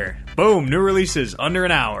 releases All right. here. Boom, new releases under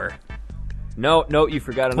an hour. No, you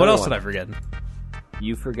forgot another What else one. did I forget?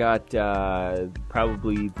 You forgot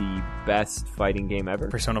probably the best fighting game ever.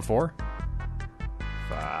 Persona 4?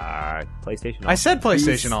 PlayStation. I said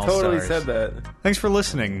PlayStation You All-Stars. totally said that. Thanks for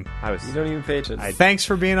listening. You don't even pay attention. Thanks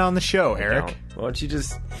for being on the show, Eric. Why don't you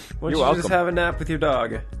just welcome. have a nap with your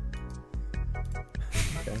dog? Okay.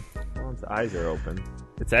 Well, its eyes are open.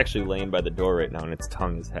 It's actually laying by the door right now, and its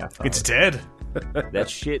tongue is half out. It's dead. That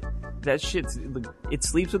shit's. It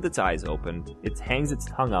sleeps with its eyes open. It hangs its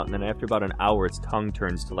tongue out, and then after about an hour, its tongue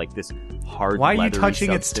turns to like this hard. Why are you leathery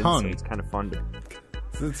touching its substance, tongue? and it's kind of fun to.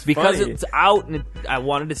 It's Because funny. it's out, and I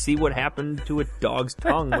wanted to see what happened to a dog's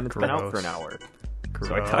tongue when it's been out Gross. for an hour.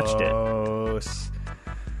 So I touched it. Gross.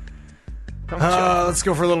 Don't judge. Let's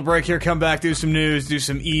go for a little break here. Come back, do some news, do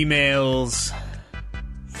some emails.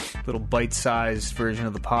 Little bite-sized version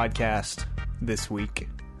of the podcast this week.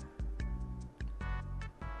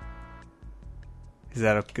 Is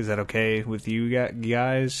that okay with you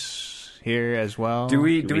guys here as well? Do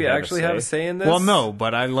we we have a actually have a say in this? Well, no,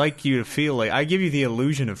 but I like you to feel like I give you the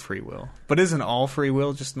illusion of free will. But isn't all free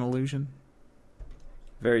will just an illusion?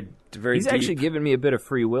 Very, very. He's deep. actually given me a bit of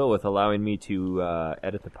free will with allowing me to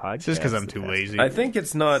edit the podcast. It's just because I'm too lazy. I think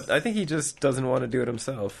it's not. I think he just doesn't want to do it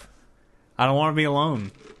himself. I don't want to be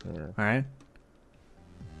alone. Yeah. All right.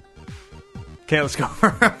 Okay, let's go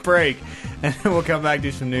for a break, and then we'll come back, do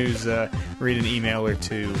some news, read an email or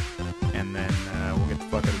two, and then we'll get the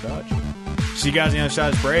fuck out of Dodge. See you guys on the other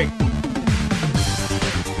side of this break.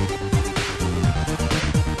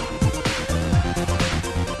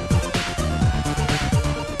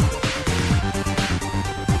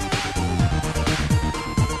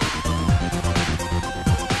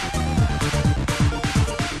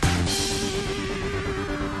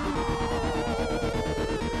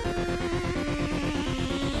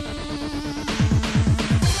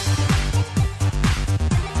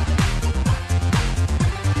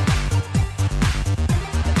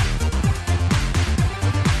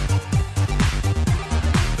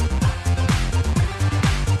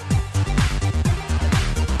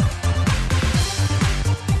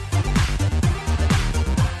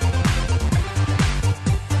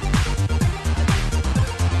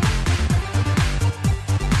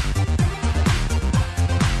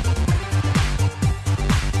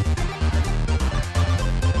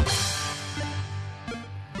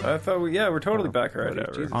 I thought we're totally back already.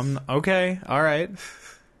 whatever. Jesus. I'm okay. All right.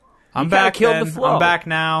 I'm kinda back. killed Then. the flow. I'm back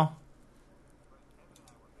now.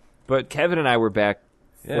 But Kevin and I were back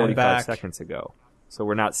Yeah, 45 back. seconds ago, so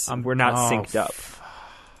we're not Oh, synced up.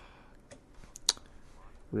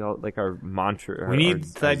 We all like our mantra. We need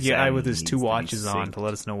our that guy Zen with his needs two to be watches on synced. to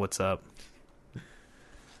let us know what's up.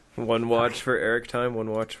 One watch for Eric time, one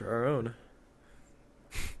watch for our own.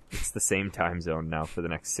 It's the same time zone now for the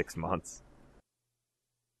next 6 months.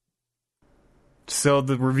 So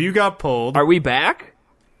the review got pulled. Are we back?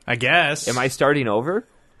 I guess. Am I starting over?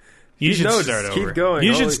 You should No, start just over. keep going.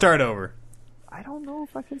 You should Holy- start over. I don't know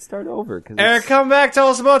if I can start over because Eric, come back. Tell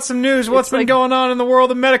us about some news. What's It's been like- going on in the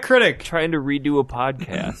world of Metacritic? trying to redo a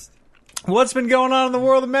podcast. What's been going on in the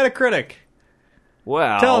world of Metacritic?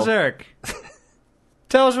 Wow. Tell us, Eric.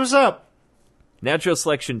 Tell us what's up. Natural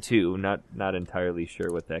Selection 2. Not entirely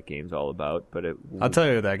sure what that game's all about, but I'll tell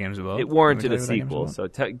you what that game's about. it warranted Let a me tell you what that sequel. game's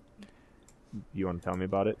So you want to tell me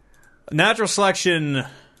about it? about. Natural Selection.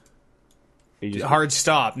 You just- Hard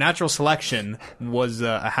stop. Natural Selection was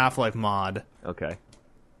a Half-Life mod, Okay.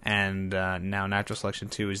 and now Natural Selection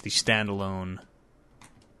 2 is the standalone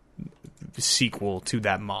sequel to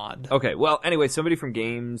that mod. Okay, well, anyway, somebody from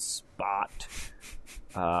GameSpot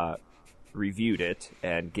reviewed it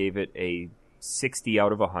and gave it a 60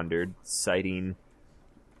 out of 100, citing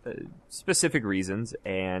specific reasons.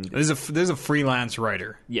 And There's a freelance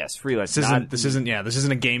writer. yes, freelance. This isn't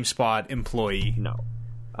a GameSpot employee.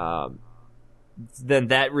 No. Then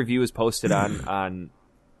that review is posted on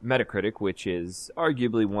Metacritic, which is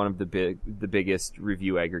arguably one of the biggest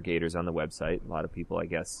review aggregators on the website. A lot of people, I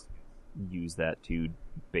guess, use that to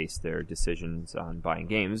base their decisions on buying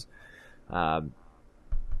games.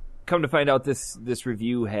 come to find out, this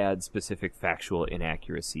review had specific factual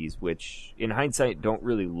inaccuracies, which in hindsight don't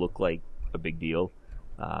really look like a big deal.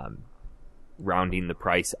 Rounding the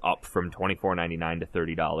price up from $24.99 to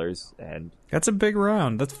 $30, and that's a big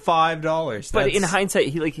round. That's $5. But in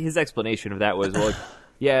hindsight, his explanation of that was, well,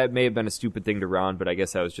 yeah, it may have been a stupid thing to round, but I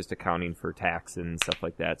guess I was just accounting for tax and stuff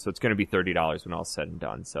like that. So it's going to be $30 when all's said and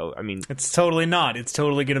done. So I mean, it's totally not. It's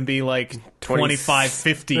totally going to be like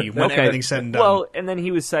 $25.50 when everything's said and done. Well, and then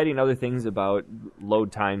he was citing other things about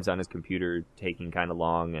load times on his computer taking kind of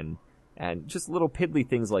long, and just little piddly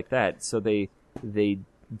things like that. So they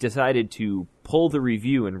decided to pull the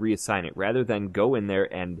review and reassign it rather than go in there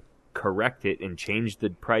and correct it and change the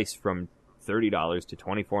price from $30 to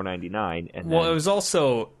 $24.99. And well,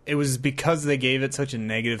 it was because they gave it such a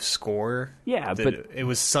negative score. Yeah, but it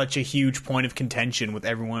was such a huge point of contention with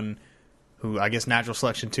everyone who, I guess, Natural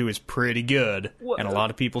Selection 2 is pretty good, and a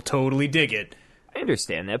lot of people totally dig it. I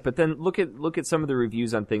understand that, but then look at some of the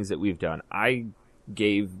reviews on things that we've done. I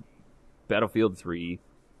gave Battlefield 3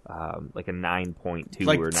 like a 9.2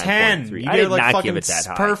 like or 9.3. I did not give it that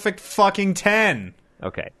high. Perfect fucking 10.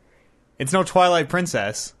 Okay. It's no Twilight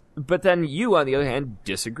Princess. But then you, on the other hand,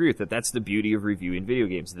 disagree with it. That's the beauty of reviewing video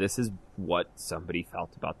games. This is what somebody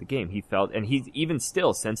felt about the game. He felt, and he's even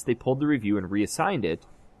still, since they pulled the review and reassigned it,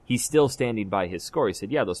 he's still standing by his score. He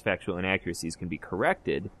said, yeah, those factual inaccuracies can be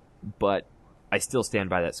corrected, but I still stand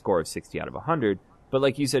by that score of 60 out of 100. But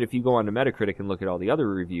like you said, if you go on to Metacritic and look at all the other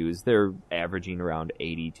reviews, they're averaging around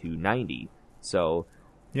 80 to 90. So,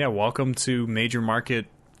 yeah, welcome to major market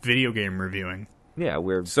video game reviewing. Yeah,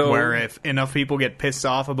 where if enough people get pissed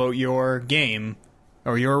off about your game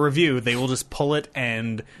or your review, they will just pull it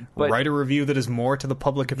and write a review that is more to the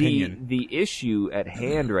public opinion. The issue at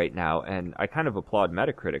hand right now, and I kind of applaud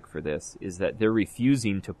Metacritic for this, is that they're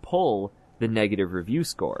refusing to pull the negative review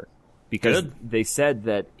score. Because they said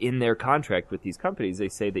that in their contract with these companies, they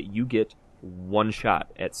say that you get one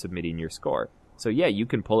shot at submitting your score. So yeah, you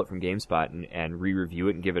can pull it from GameSpot and re-review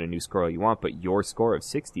it and give it a new score all you want, but your score of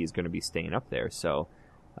 60 is going to be staying up there. So,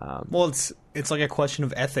 well, it's like a question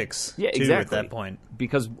of ethics, too, exactly. at that point.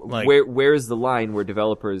 Because where is the line where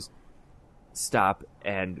developers stop,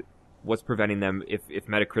 and what's preventing them? If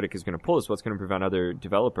Metacritic is going to pull this, what's going to prevent other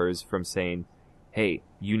developers from saying, hey,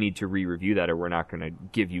 you need to re-review that or we're not going to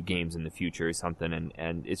give you games in the future or something,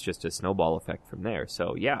 and it's just a snowball effect from there.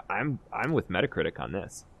 So yeah, I'm with Metacritic on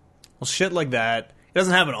this. Well, shit like that, it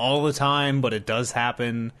doesn't happen all the time, but it does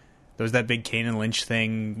happen. There was that big Kane Lynch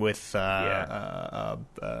thing with Giant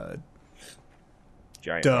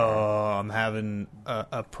I'm having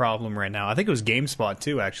a problem right now. I think it was GameSpot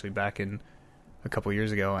too, actually, back in a couple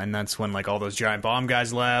years ago, and that's when like all those Giant Bomb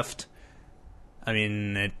guys left. I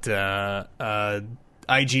mean,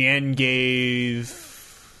 IGN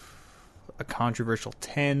gave a controversial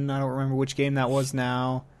 10. I don't remember which game that was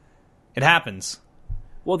now. It happens.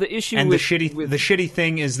 Well, the issue and the shitty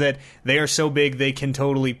thing is that they are so big they can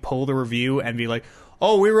totally pull the review and be like,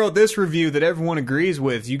 oh, we wrote this review that everyone agrees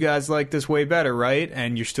with. You guys like this way better, right?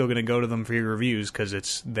 And you're still going to go to them for your reviews because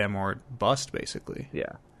it's them or bust, basically.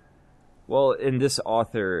 Yeah. Well, and this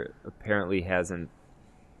author apparently hasn't...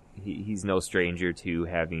 He's no stranger to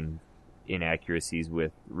having inaccuracies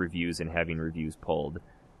with reviews and having reviews pulled.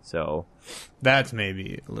 So that's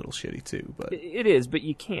maybe a little shitty too, but it is. But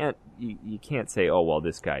you can't say, oh well,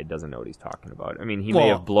 this guy doesn't know what he's talking about. I mean, he may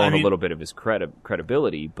have blown a little bit of his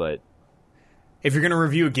credibility, but if you're going to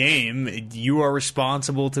review a game, you are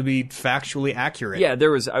responsible to be factually accurate. Yeah,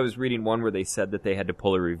 I was reading one where they said that they had to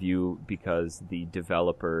pull a review because the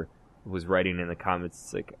developer was writing in the comments,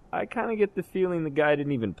 it's like, I kind of get the feeling the guy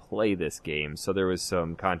didn't even play this game. So there was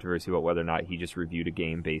some controversy about whether or not he just reviewed a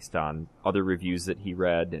game based on other reviews that he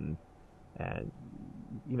read, and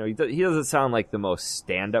you know, he doesn't sound like the most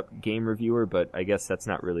stand-up game reviewer, but I guess that's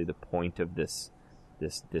not really the point of this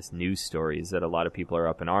news story, is that a lot of people are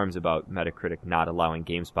up in arms about Metacritic not allowing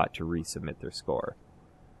GameSpot to resubmit their score.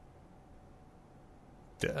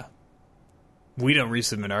 Duh. We don't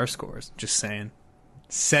resubmit our scores, just saying.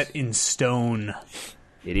 Set in stone.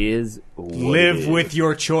 It is. Live with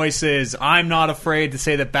your choices. I'm not afraid to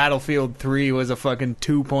say that Battlefield 3 was a fucking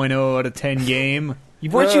 2.0 out of 10 game.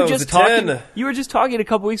 Weren't you just talking? You were just talking a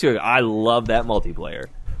couple weeks ago. I love that multiplayer.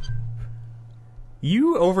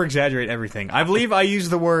 You over-exaggerate everything. I believe I use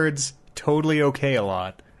the words totally okay a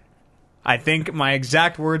lot. I think my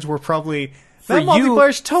exact words were probably... That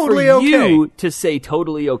multiplayer's totally okay. For you to say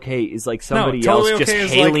totally okay is like somebody else just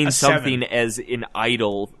hailing like something as an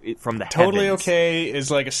idol from the totally heavens. Totally okay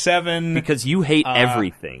is like a 7. Because you hate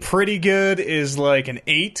everything. Pretty good is like an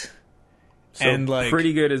 8. So and like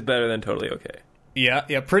pretty good is better than totally okay.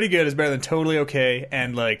 Yeah, pretty good is better than totally okay,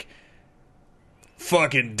 and like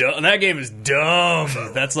fucking dumb. That game is dumb.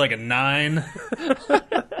 That's like a 9.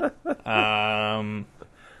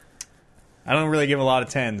 I don't really give a lot of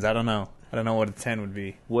 10s. I don't know what a 10 would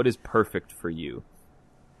be. What is perfect for you?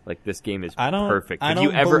 Like, this game is I don't, perfect. I Have don't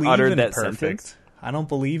you ever believe uttered in that perfect. sentence? I don't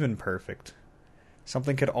believe in perfect.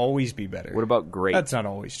 Something could always be better. What about great? That's not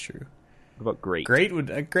always true. What about great?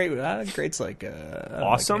 Great's like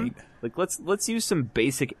Awesome? Like let's use some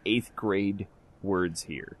basic 8th grade words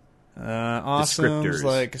here. Awesome's Descriptors.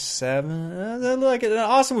 like a 7. Like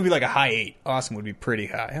awesome would be like a high 8. Awesome would be pretty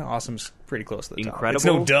high. Awesome's pretty close to the top. Incredible? It's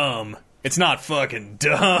no dumb. It's not fucking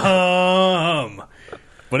dumb.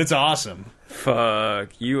 But it's awesome.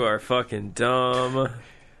 Fuck, you are fucking dumb.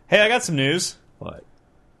 Hey, I got some news. What?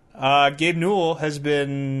 Gabe Newell has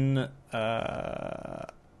been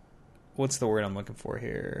what's the word I'm looking for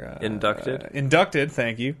here? Inducted? Inducted,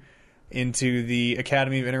 thank you, into the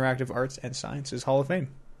Academy of Interactive Arts and Sciences Hall of Fame.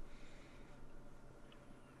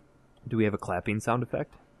 Do we have a clapping sound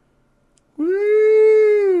effect?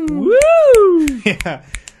 Woo! Woo! Yeah.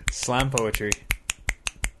 Slam poetry.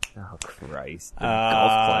 Oh, Christ. The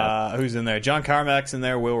golf clap. Who's in there? John Carmack's in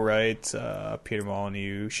there, Will Wright, Peter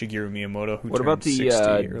Molyneux, Shigeru Miyamoto, who What turned about the 60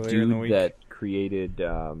 earlier in the dude week. that created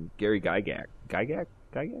Gary Gygax?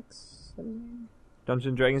 Gygax? Dungeons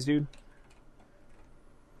and Dragons dude?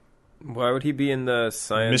 Why would he be in the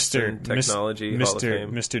Science and Technology Hall of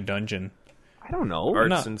Fame? Mr. Dungeon. I don't know.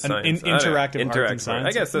 Arts and Science. Interactive Arts and Science.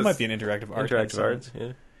 I guess it that's might be an interactive art. interactive arts.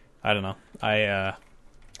 Yeah. I don't know.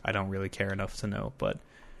 I don't really care enough to know, but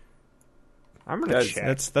I'm gonna Guys, check.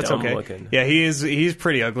 that's Dumb okay. looking. Yeah, he's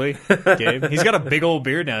pretty ugly, Gabe. He's got a big old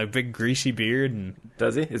beard now, a big greasy beard, and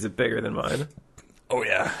Does he? Is it bigger than mine? oh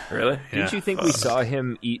yeah, Really? Didn't you think we saw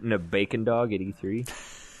him eating a bacon dog at E3?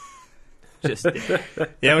 Just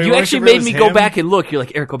yeah. We you weren't actually sure if it made was me go him. back and look. You're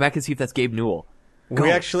like, Eric, go back and see if that's Gabe Newell. We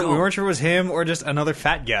weren't sure it was him or just another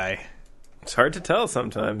fat guy. It's hard to tell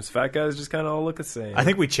sometimes. Fat guys just kind of all look the same. I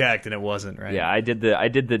think we checked and it wasn't right. Yeah, I did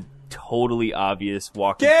the totally obvious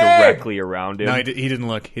walking Gabe! directly around him. No, he didn't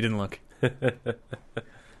look. He didn't look.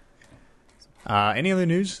 Any other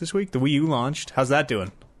news this week? The Wii U launched. How's that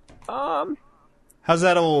doing? How's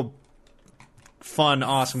that old fun,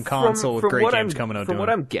 awesome console with great games coming out From doing? what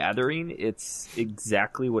I'm gathering, it's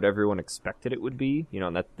exactly what everyone expected it would be. You know,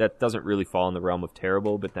 and that doesn't really fall in the realm of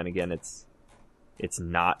terrible, but then again, it's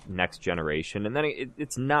not next generation. And then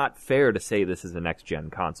it's not fair to say this is a next-gen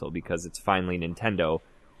console because it's finally Nintendo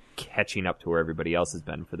catching up to where everybody else has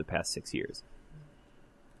been for the past 6 years.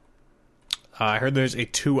 I heard there's a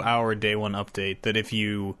 2-hour day one update that if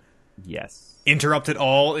you Yes. interrupt it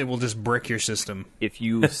all, it will just brick your system. If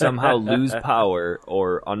you somehow lose power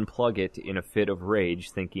or unplug it in a fit of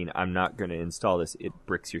rage thinking, I'm not going to install this, it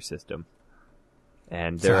bricks your system.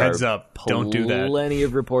 And So there heads are up, don't do that. plenty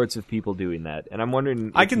of reports of people doing that. And I'm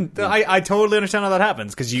wondering... I totally understand how that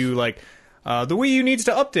happens, because you, like, the Wii U needs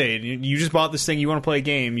to update. You just bought this thing, you want to play a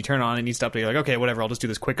game, you turn it on, it needs to update. You're like, okay, whatever, I'll just do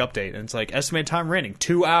this quick update. And it's like, estimated time running,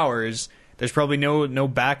 2 hours. There's probably no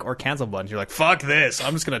back or cancel buttons. You're like, fuck this.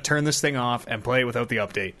 I'm just going to turn this thing off and play it without the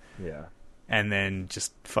update. Yeah. And then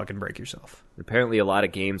just fucking break yourself. Apparently a lot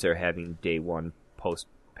of games are having day one post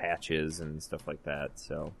patches and stuff like that,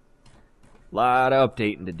 so... a lot of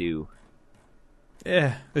updating to do.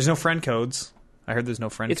 Yeah, there's no friend codes. I heard there's no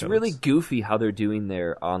friend codes. It's really goofy how they're doing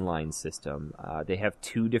their online system. They have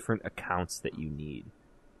 2 different accounts that you need.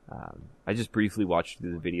 I just briefly watched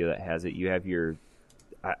through the video that has it. You have your...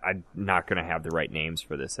 I'm not going to have the right names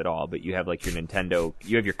for this at all, but you have like your Nintendo...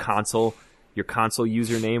 you have your console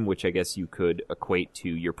username, which I guess you could equate to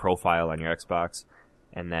your profile on your Xbox.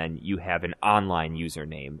 And then you have an online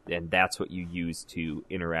username, and that's what you use to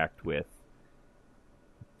interact with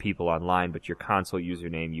people online, but your console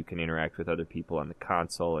username, you can interact with other people on the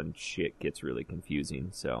console, and shit gets really confusing.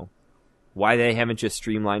 So why they haven't just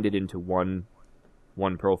streamlined it into one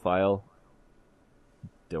profile,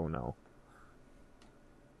 don't know.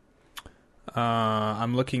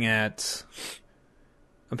 I'm looking at...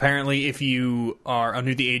 apparently, if you are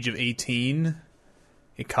under the age of 18,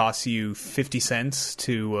 it costs you 50 cents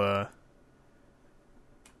to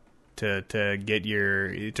get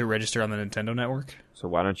to register on the Nintendo Network. So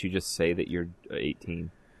why don't you just say that you're 18?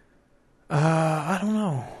 I don't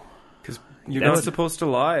know. Because you're not supposed to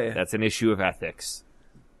lie. That's an issue of ethics.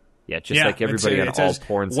 Yeah, like everybody on all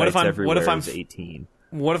porn sites everywhere is 18.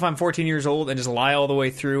 What if I'm 14 years old and just lie all the way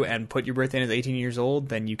through and put your birthday in as 18 years old?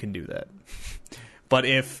 Then you can do that. But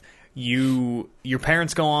if your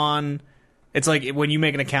parents go on, it's like when you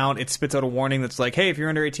make an account, it spits out a warning that's like, hey, if you're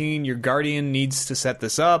under 18, your guardian needs to set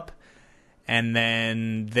this up. and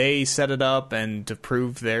then they set it up, and to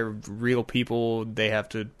prove they're real people, they have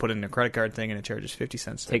to put in a credit card thing, and it charges 50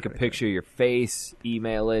 cents. Take a picture of your face,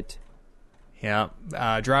 email it. Yeah,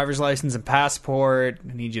 driver's license and passport.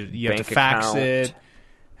 You have to fax account. it.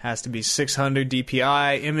 Has to be 600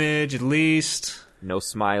 DPI image at least. No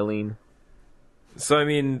smiling. So, I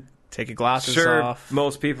mean, take your glasses sure, off.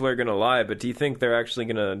 most people are going to lie, but do you think they're actually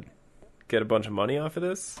going to get a bunch of money off of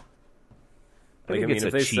this? I think it's if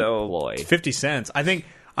a they cheap sell ploy. 50 cents. I think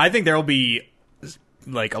there'll be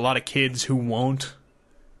like a lot of kids who won't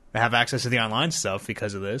have access to the online stuff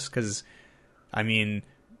because of this. Because, I mean,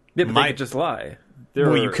 yeah, but they could just lie.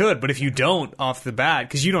 You could, but if you don't off the bat,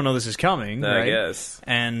 because you don't know this is coming, right? I guess.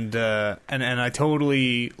 And I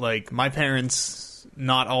totally, like, my parents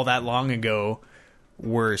not all that long ago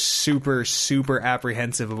were super, super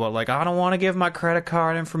apprehensive about, like, I don't want to give my credit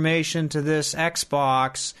card information to this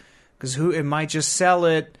Xbox because it might just sell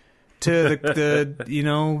it to the you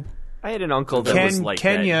know. I had an uncle that was like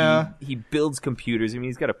Kenya. that. He builds computers. I mean,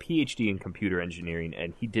 he's got a PhD in computer engineering,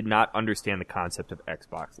 and he did not understand the concept of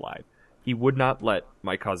Xbox Live. He would not let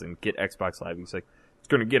my cousin get Xbox Live. He's like, it's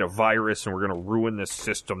going to get a virus, and we're going to ruin this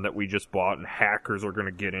system that we just bought, and hackers are going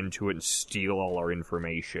to get into it and steal all our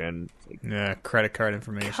information. Like, Yeah, credit card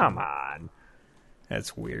information. come on.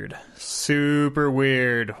 That's weird. Super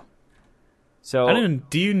weird. So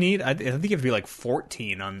Do you need? I think you have to be like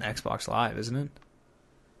 14 on Xbox Live, isn't it?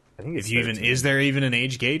 I think it's If you even 13. is there even an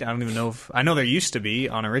age gate? I don't even know if I know there used to be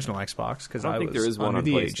on original Xbox because I don't think was there is one under on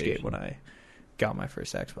the age gate PlayStation. when I got my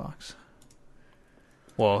first Xbox.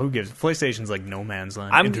 Well, who gives? PlayStation's like no man's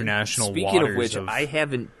land. International Speaking waters of which,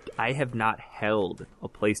 I have not held a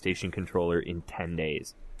PlayStation controller in 10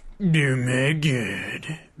 days. Oh my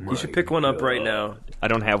god! You should pick one up right now. I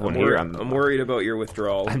don't have one I'm, here. I'm worried about your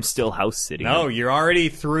withdrawal. I'm still house sitting. No, you're already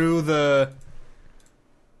through the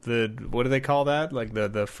what do they call that? Like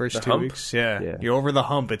the first The 2 hump? weeks. Yeah, Yeah. you're over the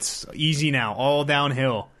hump. It's easy now. All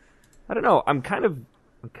downhill. I don't know. I'm kind of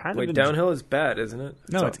Wait, downhill is bad, isn't it?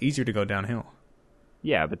 No, it's easier to go downhill.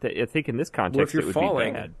 Yeah, but I think in this context What if you're it would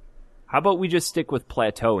falling? be bad. How about we just stick with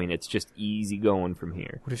plateauing? It's just easy going from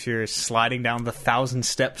here. What if you're sliding down the 1,000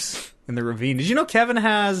 steps in the ravine? Did you know Kevin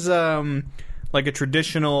has like a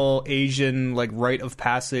traditional Asian like rite of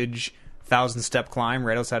passage 1,000-step climb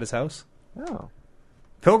right outside his house? Oh.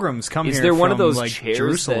 Pilgrims come Is here there one from of those like chairs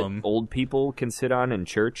Jerusalem. that old people can sit on in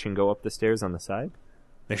church and go up the stairs on the side?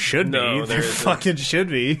 There should No, be. there There isn't. fucking should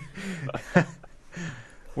be.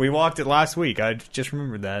 We walked it last week. I just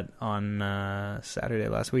remembered that on Saturday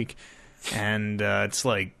last week. And it's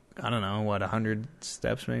like, I don't know, 100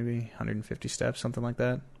 steps maybe? 150 steps, something like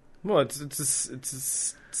that. Well, it's a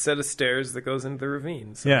set of stairs that goes into the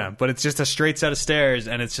ravine. So. Yeah, but it's just a straight set of stairs,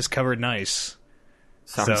 and it's just covered nice.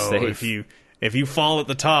 Sounds So safe. if you fall at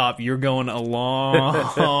the top, you're going a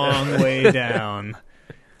long way down.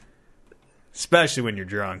 Especially when you're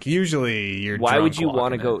drunk. Usually you're Why drunk would you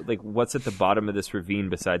want to walking go? it. Like, what's at the bottom of this ravine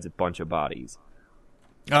besides a bunch of bodies?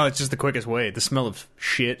 Oh, it's just the quickest way. The smell of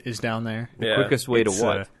shit is down there. Yeah. Quickest way to It's,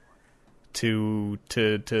 what?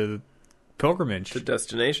 To pilgrimage. To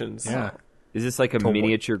destinations. Yeah. Is this like a what?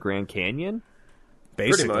 miniature Grand Canyon?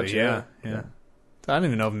 Basically, much, yeah. yeah. I don't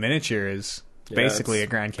even know if miniature is Yeah, basically it's a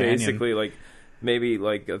Grand Canyon. Basically, like maybe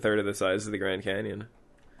like a third of the size of the Grand Canyon.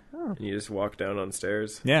 Oh. And you just walk down on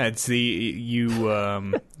stairs. Yeah, it's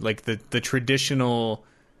like the traditional.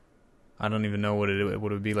 I don't even know what it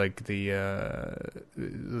would be like the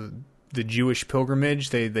Jewish pilgrimage.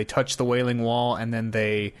 They touch the Wailing Wall and then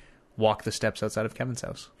they walk the steps outside of Kevin's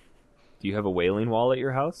house. Do you have a Wailing Wall at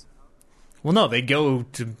your house? Well, no, they go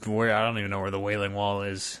to where I don't even know where the Wailing Wall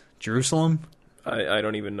is. Jerusalem? I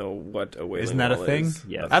don't even know what a Wailing Isn't that a Wall thing? is.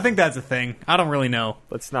 Yes. I think that's a thing. I don't really know.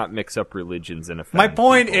 Let's not mix up religions and offend My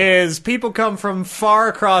point people. is, people come from far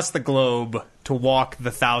across the globe to walk the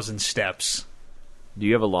 1,000 steps. Do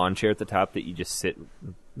you have a lawn chair at the top that you just sit,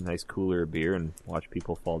 nice cooler of beer, and watch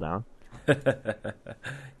people fall down?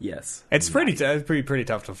 Yes. It's pretty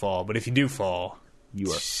tough to fall, but if you do fall,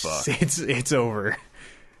 You are fucked. it's over.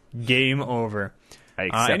 Game over. I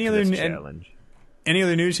accept any other this challenge. Any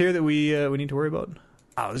other news here that we need to worry about?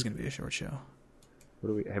 Oh, this is gonna be a short show.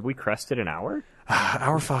 Have we crested an hour?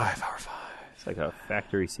 Hour five. It's like a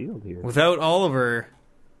factory sealed here. Without Oliver,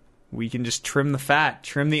 we can just trim the fat,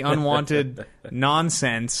 trim the unwanted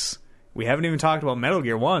nonsense. We haven't even talked about Metal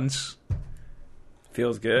Gear once,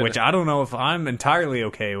 Feels good. which I don't know if I'm entirely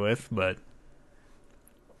okay with, but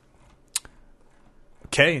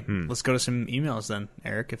okay. Let's go to some emails then,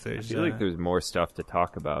 Eric. If I there's, feel like there's more stuff to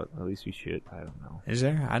talk about. At least we should. I don't know. is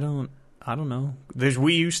there? I don't know. There's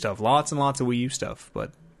Wii U stuff, lots and lots of Wii U stuff,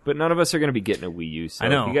 but But none of us are going to be getting a Wii U. So I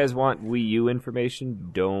know. if you guys want Wii U information,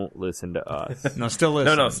 don't listen to us. No, still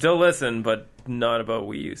listen. No, still listen, but not about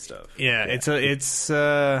Wii U stuff. Yeah, it's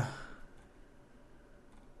I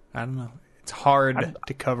don't know. It's hard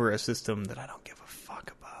to cover a system that I don't give a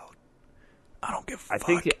fuck about. I don't give a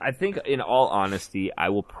fuck. I think, in all honesty, I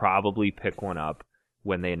will probably pick one up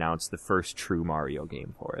when they announce the first true Mario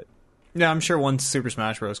game for it. Yeah, I'm sure once Super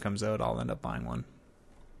Smash Bros. Comes out, I'll end up buying one.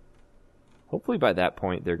 Hopefully by that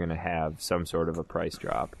point they're going to have some sort of a price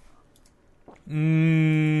drop.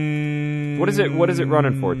 What is it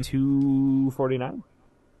running for? $249?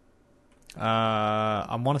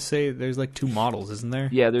 I want to say there's like 2 models, isn't there?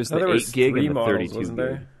 Yeah, there's the 8 gig and the models, 32 wasn't gig.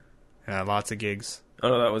 there? Yeah, lots of gigs. Oh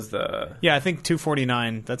no, that was the. Yeah, I think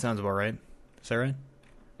 $249. That sounds about right. Is that right?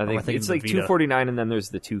 I think thinking it's like the Vita. $249, and then there's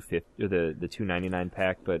the $250 or the $299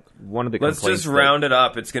 pack. But one of the Let's complaints just round it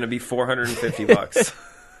up. It's going to be $450.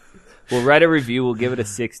 We'll write a review. We'll give it a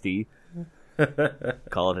 60.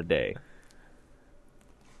 Call it a day.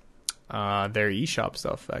 Their eShop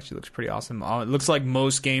stuff actually looks pretty awesome. It looks like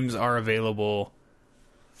most games are available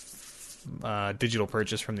digital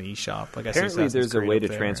purchase from the eShop. Like Apparently, there's a way to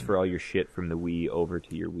transfer and all your shit from the Wii over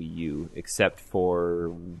to your Wii U, except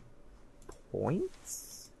for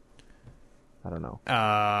points. I don't know.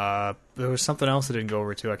 There was something else that didn't go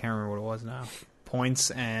over too. I can't remember what it was now.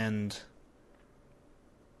 Points and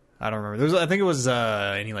I don't remember. I think it was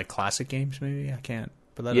any like classic games. Maybe I can't.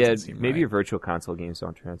 But that doesn't seem maybe right. your virtual console games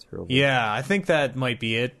don't transfer over. Yeah, I think that might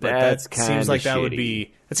be it. But That's that seems like that would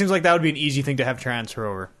be. It seems like that would be an easy thing to have transfer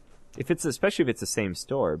over. Especially if it's the same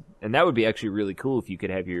store, and that would be actually really cool if you could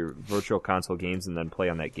have your virtual console games and then play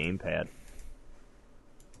on that gamepad.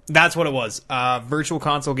 That's what it was. Virtual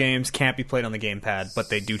console games can't be played on the gamepad, but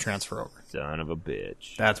they do transfer over. Son of a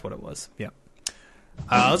bitch. That's what it was. Yep.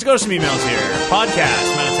 Let's go to some emails here.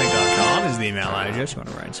 Podcast, ManaTank.com is the email address. You want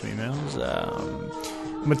to write some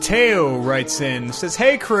emails. Mateo writes in, says,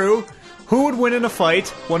 "Hey crew, who would win in a fight?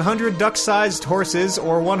 100 duck-sized horses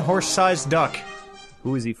or 1 horse-sized duck?"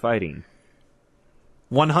 Who is he fighting?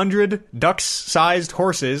 100 duck-sized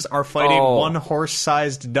horses are fighting 1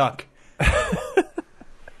 horse-sized duck.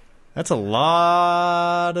 That's a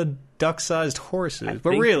lot of duck-sized horses.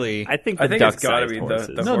 But really, I think it's got to be horses.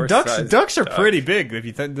 the no, horse-sized ducks are duck. pretty big. If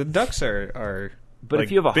you think the ducks are But like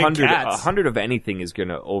if you have big 100, cats. 100 of anything is going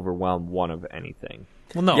to overwhelm one of anything.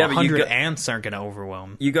 Well, no, Yeah, but you 100 got- ants aren't going to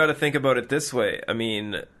overwhelm. You got to think about it this way. I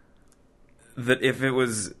mean, that if it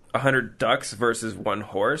was 100 ducks versus 1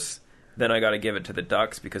 horse, then I got to give it to the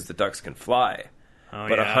ducks because the ducks can fly. Oh,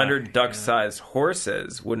 But yeah. 100 duck-sized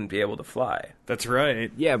horses wouldn't be able to fly. That's right.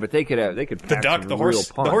 Yeah, but they could The pack duck, some the real horse,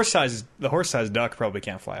 punch. the horse-sized duck probably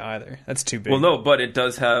can't fly either. That's too big. Well, no, but it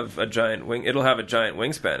does have a giant wing. It'll have a giant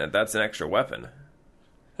wingspan, and that's an extra weapon.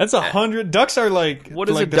 That's 100. Ducks are like What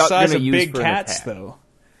is like a the duck size gonna of use big for an cats, attack? though.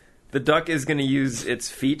 The duck is going to use its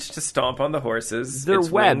feet to stomp on the horses. They're its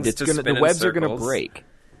webbed. wings to spin The in webs are going to circles. break.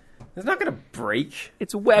 It's not going to break.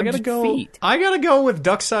 It's webbed feet. I gotta go with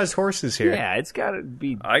duck-sized horses here. Yeah, it's got to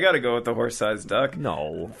be. I got to go with the horse-sized duck.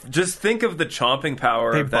 No. Just think of the chomping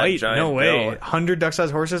power They of that bite. giant No way. bill. 100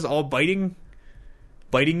 duck-sized horses all biting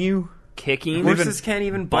you. Kicking. Horses can't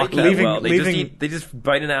even bite that leaving- well. leaving- They just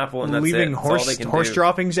bite an apple and that's leaving it. That's all they horse can horse do.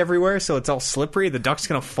 droppings everywhere, so it's all slippery. The duck's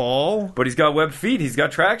gonna fall. But he's got webbed feet. He's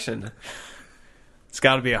got traction. It's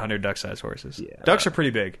got to be 100 duck-sized horses. Yeah. Ducks are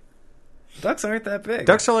pretty big. Ducks aren't that big.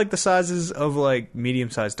 Ducks are like the sizes of like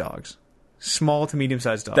medium-sized dogs, small to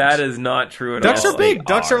medium-sized dogs. That is not true at Ducks all. are big.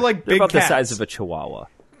 Ducks are like They're big about cats. the size of a chihuahua.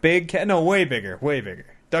 Big cat. No, way bigger. Way bigger.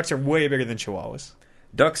 Ducks are way bigger than chihuahuas.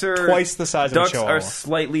 Ducks are Twice the size of a Ducks chihuahua. are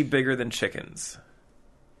slightly bigger than chickens.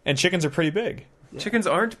 And chickens are pretty big. Chickens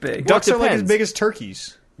aren't big. Ducks are like as depends. big as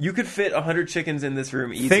turkeys. You could fit 100 chickens in this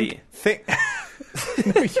room easy. Think.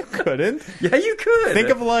 No, you couldn't. Yeah, you could. Think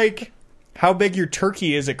of like how big your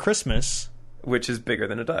turkey is at Christmas. which is bigger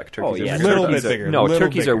than a duck. Turkeys Oh are yeah, bigger Little than bit ducks. bigger. No, little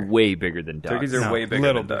turkeys are bigger. way bigger than ducks. Turkeys are No, way bigger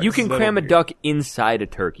little than bit. ducks. You can Little cram a bigger. duck inside a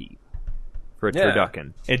turkey for a Yeah.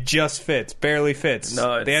 turducken. It just fits, barely fits.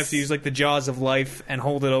 No, They have it's- to use like the jaws of life and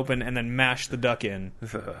hold it open and then mash the duck in.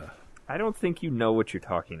 I don't think you know what you're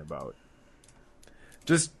talking about.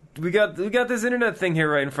 Just we got this internet thing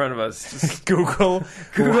here right in front of us. Just Google.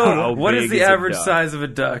 Google How what is big the is a average duck? size of a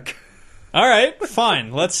duck? All right,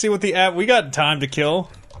 fine. Let's see what the app. We got time to kill.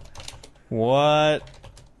 What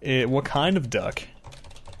kind of duck?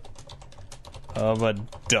 Of a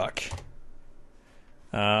duck.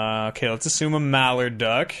 Okay, let's assume a mallard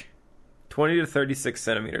duck. 20 to 36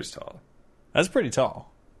 centimeters tall. That's pretty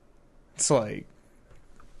tall. It's like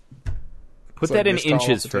Put like that in this tall off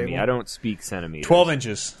inches the for me. table. I don't speak centimeters. 12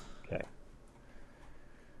 inches. Okay.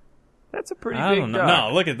 That's a pretty I big don't know. duck.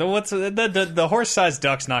 No, look at the horse-sized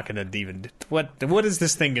duck's not going to even what is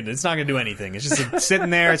this thing going to? It's not going to do anything. It's just sitting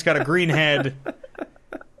there. It's got a green head.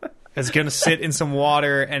 It's going to sit in some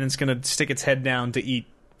water and it's going to stick its head down to eat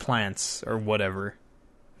plants or whatever.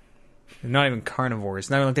 They're not even carnivores. It's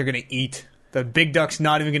not even like they're going to eat. The big duck's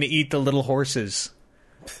not even going to eat the little horses.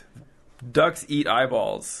 Ducks eat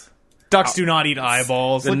eyeballs. Ducks do not eat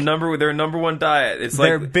eyeballs. Their Look, number one diet. It's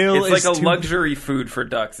Their like bill it's like is a luxury food for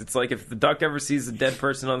ducks. It's like if the duck ever sees a dead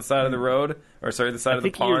person on the side of the road, or sorry, the side of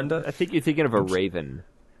the pond. I think you're thinking of a raven.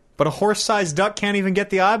 but a horse-sized duck can't even get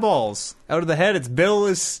the eyeballs out of the head. Its bill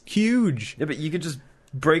is huge. Yeah, but you could just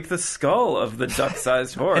break the skull of the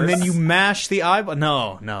duck-sized horse, And then you mash the eyeball.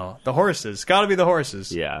 No. The horses. Got to be the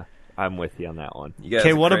horses. Yeah, I'm with you on that one. You guys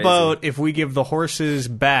Okay, are what crazy. about if we give the horses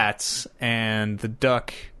bats and the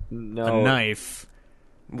duck a knife?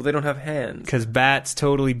 Well, they don't have hands. Because bats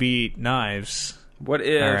totally beat knives. What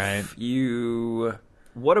if All right. you?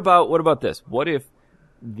 What about this? What if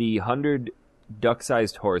the 100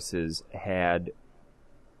 duck-sized horses had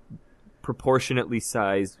proportionately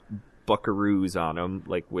sized buckaroos on them,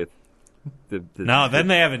 like with the No, then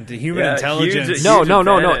they haven't. The human Yeah, intelligence. huge- No.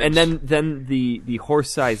 advantage. And then the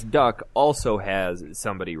horse-sized duck also has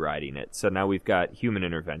somebody riding it. So now we've got human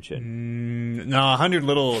intervention. No, 100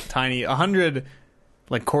 little tiny, 100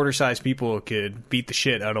 like quarter-sized people could beat the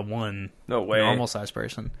shit out of one No way. normal-sized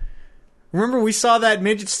person. Remember we saw that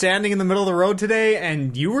midget standing in the middle of the road today,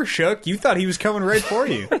 and you were shook. You thought he was coming right for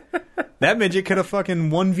you. That midget could have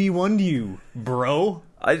fucking 1v1'd you, bro.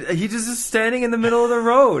 He just is standing in the middle of the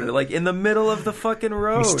road, like in the middle of the fucking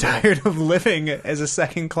road. He's tired of living as a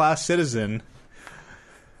second-class citizen.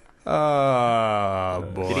 Oh,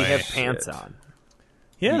 boy. Did he have pants on?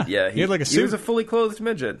 Yeah. Yeah, He had like a He suit. was a fully clothed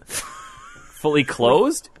midget. Fully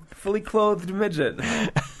closed? Fully clothed midget.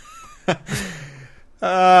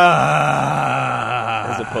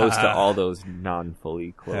 As opposed to all those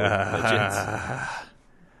non-fully clothed midgets.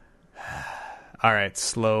 All right,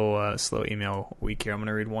 slow email week here. I'm going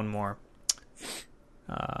to read one more.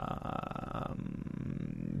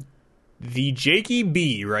 The Jakey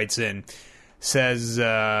B writes in, says,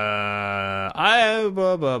 I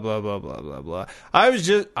blah blah blah blah blah blah blah. I was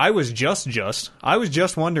just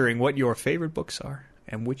wondering what your favorite books are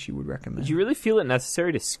and which you would recommend. Did you really feel it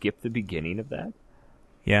necessary to skip the beginning of that?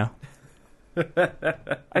 Yeah.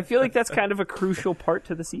 I feel like that's kind of a crucial part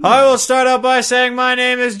to this email. I will start out by saying my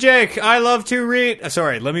name is Jake. I love to read.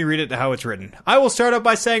 Sorry, let me read it how it's written. I will start out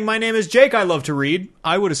by saying my name is Jake. I love to read.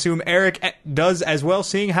 I would assume Eric does as well,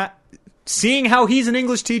 seeing how he's an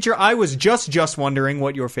English teacher. I was just wondering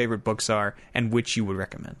what your favorite books are and which you would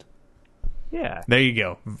recommend. Yeah. There you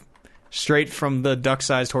go. Straight from the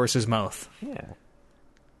duck-sized horse's mouth. Yeah.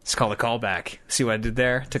 It's called a callback. See what I did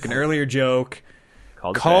there? Took an earlier joke,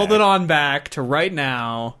 Called it on back to right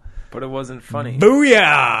now. But it wasn't funny.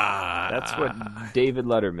 Booyah! That's what David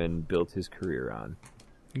Letterman built his career on.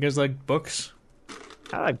 You guys like books?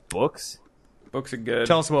 I like books. Books are good.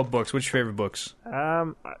 Tell us about books. What's your favorite books?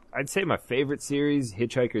 I'd say my favorite series,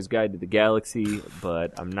 Hitchhiker's Guide to the Galaxy,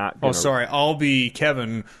 but I'm not gonna... Oh, sorry. I'll be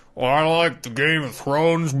Kevin. Well, I like the Game of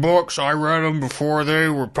Thrones books. I read them before they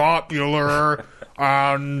were popular,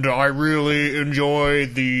 and I really enjoy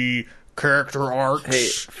the character arcs. Hey,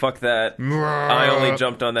 fuck that. I only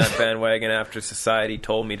jumped on that bandwagon after society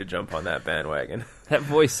told me to jump on that bandwagon. That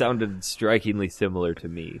voice sounded strikingly similar to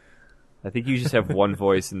me. I think you just have one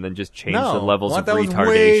voice and then just change the levels of that retardation. was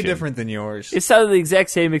way different than yours. It sounded the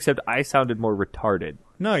exact same, except I sounded more retarded.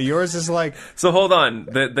 No, yours is like So hold on.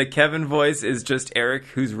 The Kevin voice is just Eric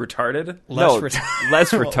who's retarded? less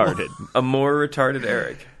less retarded. A more retarded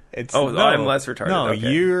Eric. It's, I'm less retarded. No,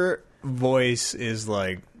 Okay. your voice is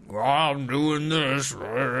like, well, I'm doing this,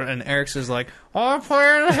 and Eric's is like, I'm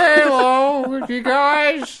playing Halo with you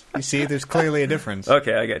guys. You see, there's clearly a difference.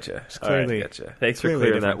 Okay, I get you. clearly- I get you. Thanks for Clearly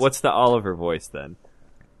clearing difference. that. What's the Oliver voice, then?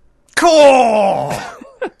 Cool!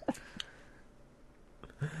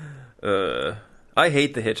 I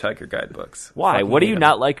hate the Hitchhiker guidebooks. Why? Fucking What do hate you 'em.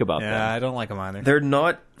 not like about Yeah, them? I don't like them either. They're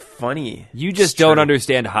not funny. You just It's don't true.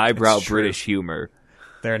 understand highbrow It's true. British humor.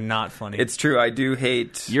 They're not funny. It's true. I do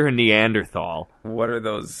hate. You're a Neanderthal. What are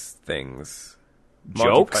those things? Jokes?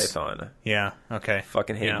 Monty Python. Yeah, okay.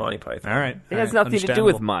 Fucking hate Yeah. Monty Python. All right. It all has right, nothing to do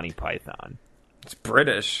with understandable. Monty Python. It's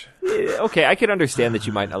British. Okay, I can understand that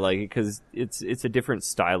you might not like it because it's a different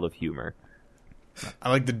style of humor.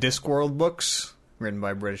 I like the Discworld books, written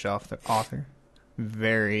by a British author.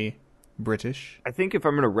 Very British. I think if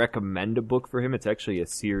I'm going to recommend a book for him, it's actually a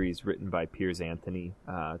series written by Piers Anthony.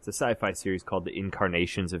 It's a sci-fi series called The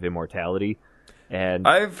Incarnations of Immortality. And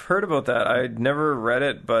I've heard about that. I never read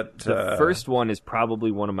it, but the first one is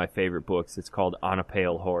probably one of my favorite books. It's called On a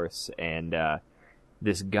Pale Horse, and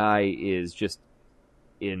this guy is just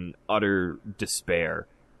in utter despair,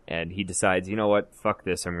 and he decides, you know what, fuck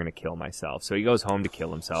this, I'm going to kill myself. So he goes home to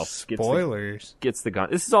kill himself. Spoilers. Gets the gun.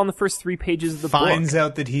 This is all in the first 3 pages of the book. Finds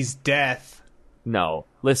out that he's death. No,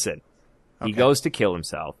 listen. He Okay. goes to kill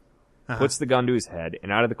himself, puts the gun to his head,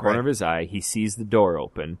 and out of the corner of his eye, he sees the door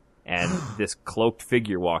open, and this cloaked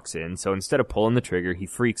figure walks in. So instead of pulling the trigger, he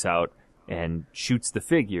freaks out and shoots the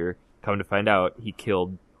figure. Come to find out, he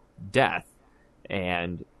killed Death,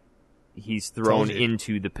 and he's thrown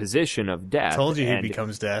into the position of Death. Told you he and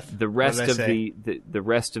becomes death. The rest What did I of say? the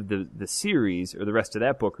rest of the series, or the rest of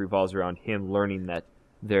that book, revolves around him learning that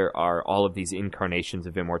there are all of these incarnations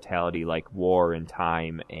of immortality, like war and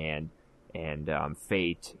time and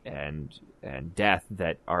fate and death,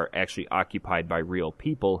 that are actually occupied by real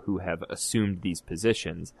people who have assumed these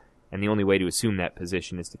positions. And the only way to assume that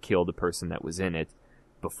position is to kill the person that was in it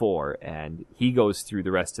before. And he goes through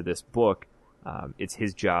the rest of this book. It's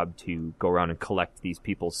his job to go around and collect these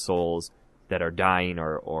people's souls that are dying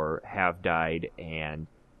or have died, and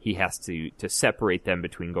he has to separate them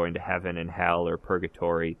between going to heaven and hell or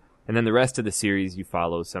purgatory. And then the rest of the series, you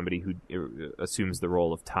follow somebody who assumes the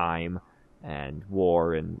role of time and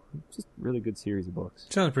war, and just really good series of books.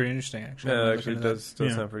 Sounds pretty interesting, actually. yeah, actually it does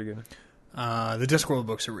sound pretty good. The Discworld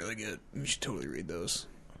books are really good. You should totally read those.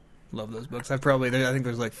 Love those books. I think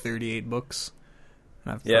there's like 38 books.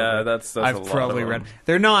 And That's a I've lot probably of read. them.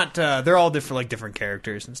 They're not. They're all different, like different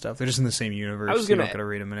characters and stuff. They're just in the same universe. I was You're gonna- not gonna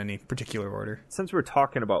read them in any particular order. Since we're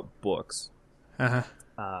talking about books, Uh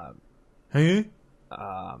huh. um,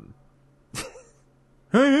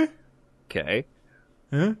 Huh? okay.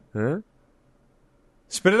 Huh? Huh?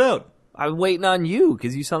 Spit it out. I'm waiting on you,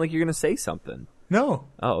 because you sound like you're going to say something. No.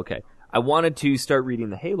 Oh, okay. I wanted to start reading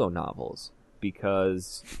the Halo novels,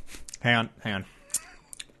 because... Hang on.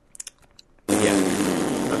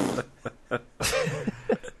 Yeah.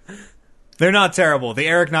 They're not terrible. The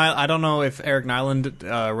Eric Nyland. I don't know if Eric Nyland wrote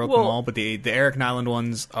them Well- all, but the Eric Nyland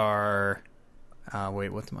ones are. Wait,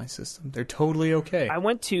 what's my system? They're totally okay. I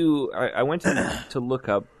went to look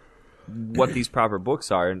up what these proper books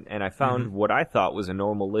are, and I found what I thought was a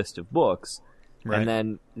normal list of books. Right. And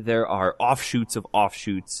then there are offshoots of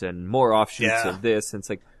offshoots and more offshoots Yeah. of this. And it's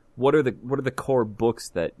like, what are the core books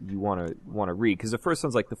that you want to read? Because the first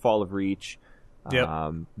one's like The Fall of Reach, Yep.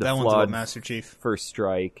 The that one's Flood, about Master Chief. First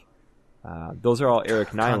Strike. Those are all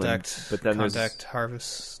Eric Nyland. But then Contact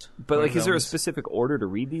Harvest. but like, is there a Those. specific order to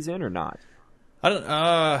read these in or not? I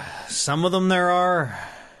don't. Some of them there are.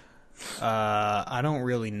 I don't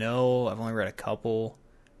really know. I've only read a couple.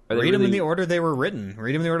 Are they Read them in really- the order they were written.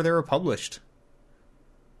 Read them in the order they were published.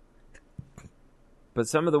 But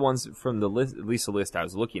some of the ones from the list, at least the list I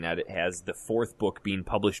was looking at, it has the fourth book being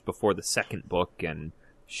published before the second book, and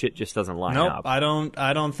shit just doesn't line Nope, up. I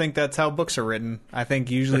don't think that's how books are written. I think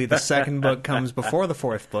usually the second book comes before the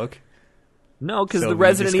fourth book. No, because So the we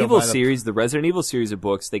Resident just go Evil by the- series, the Resident Evil series of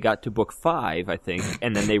books, they got to book 5, I think,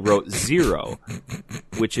 and then they wrote 0,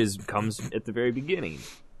 which comes at the very beginning.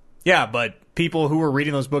 Yeah, but people who were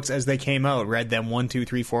reading those books as they came out read them 1, 2,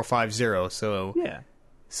 3, 4, 5, 0. So Yeah.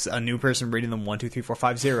 a new person reading them 1, 2, 3, 4,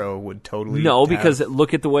 5, 0 would totally No, have- because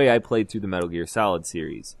look at the way I played through the Metal Gear Solid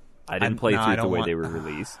series. I didn't play no, through I it the don't way want- they were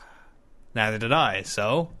released. neither did I.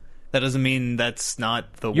 So that doesn't mean that's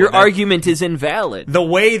not the Your way argument is invalid. the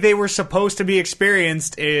way they were supposed to be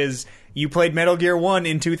experienced is you played Metal Gear 1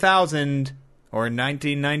 in 2000 or in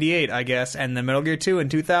 1998, I guess, and then Metal Gear 2 in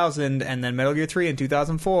 2000, and then Metal Gear 3 in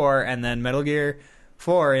 2004, and then Metal Gear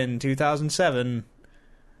 4 in 2007.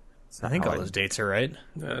 I think all those dates are right.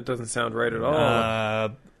 That doesn't sound right at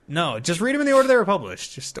all. No, just read them in the order they were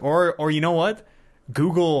published. Or you know what?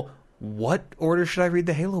 Google what order should I read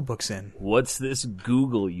the Halo books in? What's this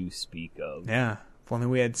Google you speak of? Yeah, if only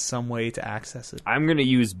we had some way to access it. I'm going to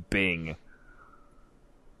use Bing.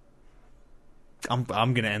 I'm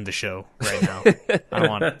gonna end the show right now.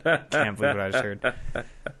 Can't believe what I just heard.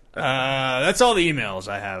 That's all the emails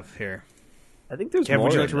I have here. I think there's Kev, more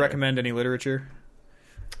would you in like to there. recommend any literature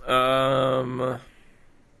that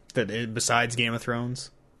besides Game of Thrones?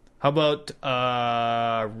 How about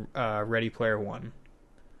Ready Player One?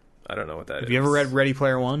 I don't know what that is. Have you ever read Ready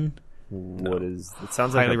Player One? What is... It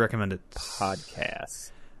sounds like Highly a recommend it.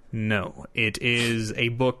 podcast. No, it is a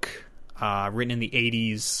book written in the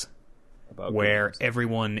 80s About where games.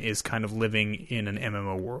 everyone is kind of living in an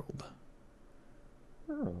MMO world.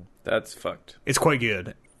 Oh. That's fucked. It's quite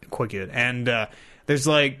good. And there's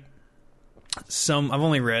like some... I've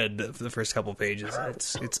only read the first couple pages.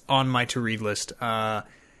 It's on my to-read list.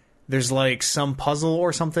 there's like some puzzle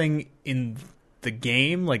or something in the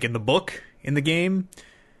game, like in the book in the game,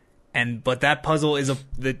 but that puzzle is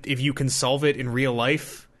that if you can solve it in real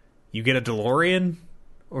life, you get a DeLorean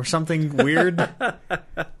or something weird.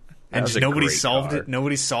 And just nobody solved it.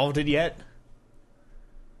 Nobody solved it yet.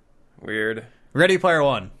 Weird. Ready Player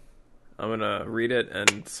One. I'm gonna read it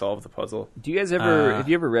and solve the puzzle. Do you guys ever have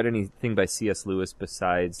you ever read anything by C.S. Lewis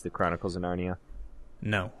besides the Chronicles of Narnia?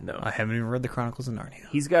 No. I haven't even read the Chronicles of Narnia.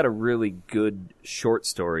 He's got a really good short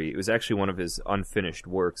story. It was actually one of his unfinished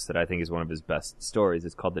works that I think is one of his best stories.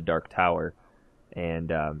 It's called The Dark Tower.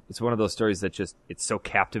 And it's one of those stories that just, it's so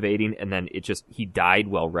captivating, and then he died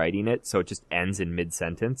while writing it, so it just ends in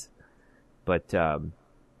mid-sentence. But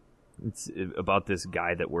it's about this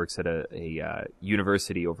guy that works at a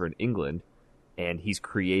university over in England, and he's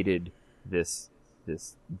created this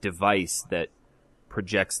device that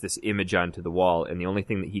projects this image onto the wall, and the only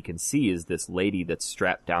thing that he can see is this lady that's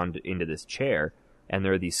strapped down into this chair, and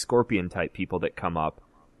there are these scorpion-type people that come up,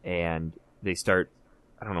 and they start,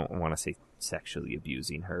 I want to say sexually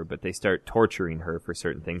abusing her, but they start torturing her for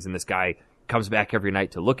certain things, and this guy comes back every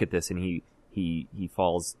night to look at this, and he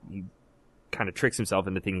kind of tricks himself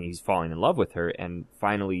into thinking he's falling in love with her, and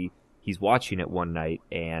finally he's watching it one night,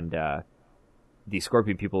 and these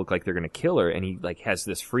scorpion people look like they're going to kill her, and he has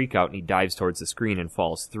this freak out, and he dives towards the screen and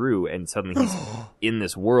falls through, and suddenly he's in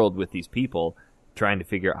this world with these people trying to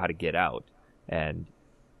figure out how to get out. And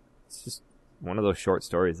it's just one of those short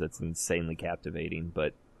stories that's insanely captivating,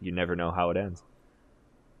 but you never know how it ends.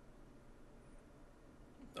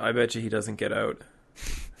 I bet you he doesn't get out.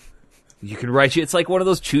 You can write it's like one of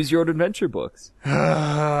those choose your own adventure books. Okay.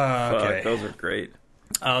 Fuck, those are great.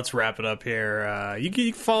 Let's wrap it up here. You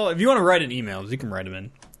can follow, if you want to write in emails, you can write them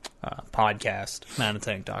in podcast,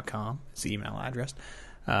 ManaTank.com. It's the email address.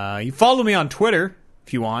 You follow me on Twitter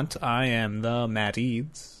if you want. I am the Matt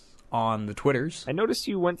Eads on the Twitters. I noticed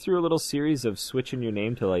you went through a little series of switching your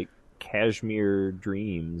name to Cashmere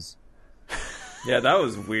Dreams. Yeah, that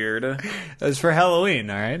was weird. That was for Halloween,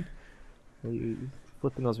 all right? You're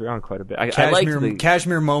flipping those around quite a bit.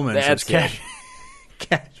 Cashmere Moments. That's because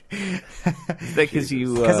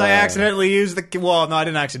I accidentally used no, I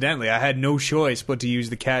didn't accidentally. I had no choice but to use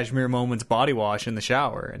the Cashmere Moments body wash in the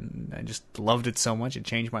shower, and I just loved it so much it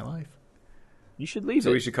changed my life. You should leave it.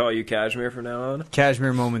 So we should call you Cashmere from now on?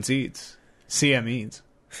 Cashmere Moments Eats. CM Eats.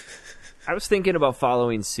 I was thinking about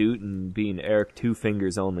following suit and being Eric Two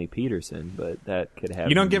Fingers Only Peterson, but that could happen.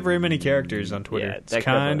 You don't get very many characters on Twitter. Yeah, it's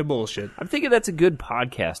kind of bullshit. I'm thinking that's a good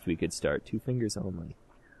podcast we could start. 2 Fingers Only.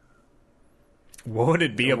 What would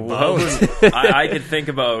it be about? I could think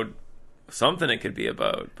about something it could be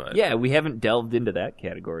about, but yeah, we haven't delved into that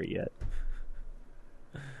category yet.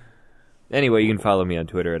 Anyway, you can follow me on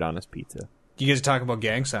Twitter at Honest Pizza. You guys talk about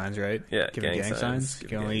gang signs, right? Yeah, gang signs. You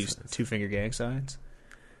can only use 2-finger gang signs.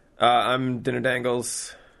 I'm Dinner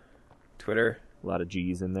Dangles. Twitter. A lot of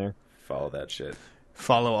G's in there. Follow that shit.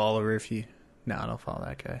 Follow Oliver if you... No, don't follow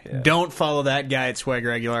that guy. Yeah. Don't follow that guy at Swag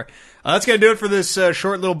Regular. That's going to do it for this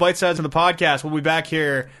short little bite size of the podcast. We'll be back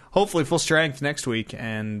here, hopefully full strength next week.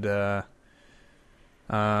 And maybe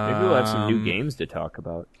we'll have some new games to talk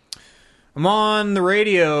about. I'm on the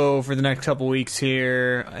radio for the next couple weeks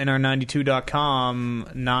here,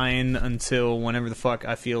 NR92.com, 9 until whenever the fuck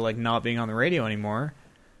I feel like not being on the radio anymore.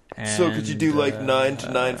 And, so could you do 9 to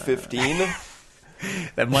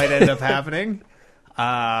 9:15? That might end up happening.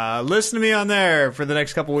 Listen to me on there for the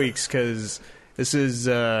next couple weeks, because this is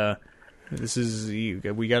we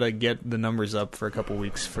got to get the numbers up for a couple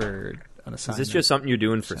weeks for an assignment. Is this just something you're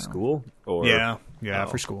doing for school? Or? Yeah,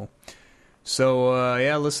 for school. So,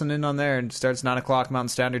 listen in on there. It starts 9 o'clock Mountain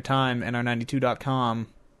Standard Time, NR92.com.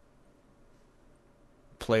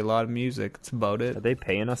 Play a lot of music. That's about it. Are they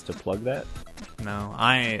paying us to plug that? No,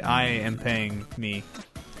 I am paying me.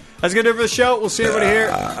 That's going to do it for the show. We'll see everybody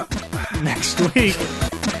here next week.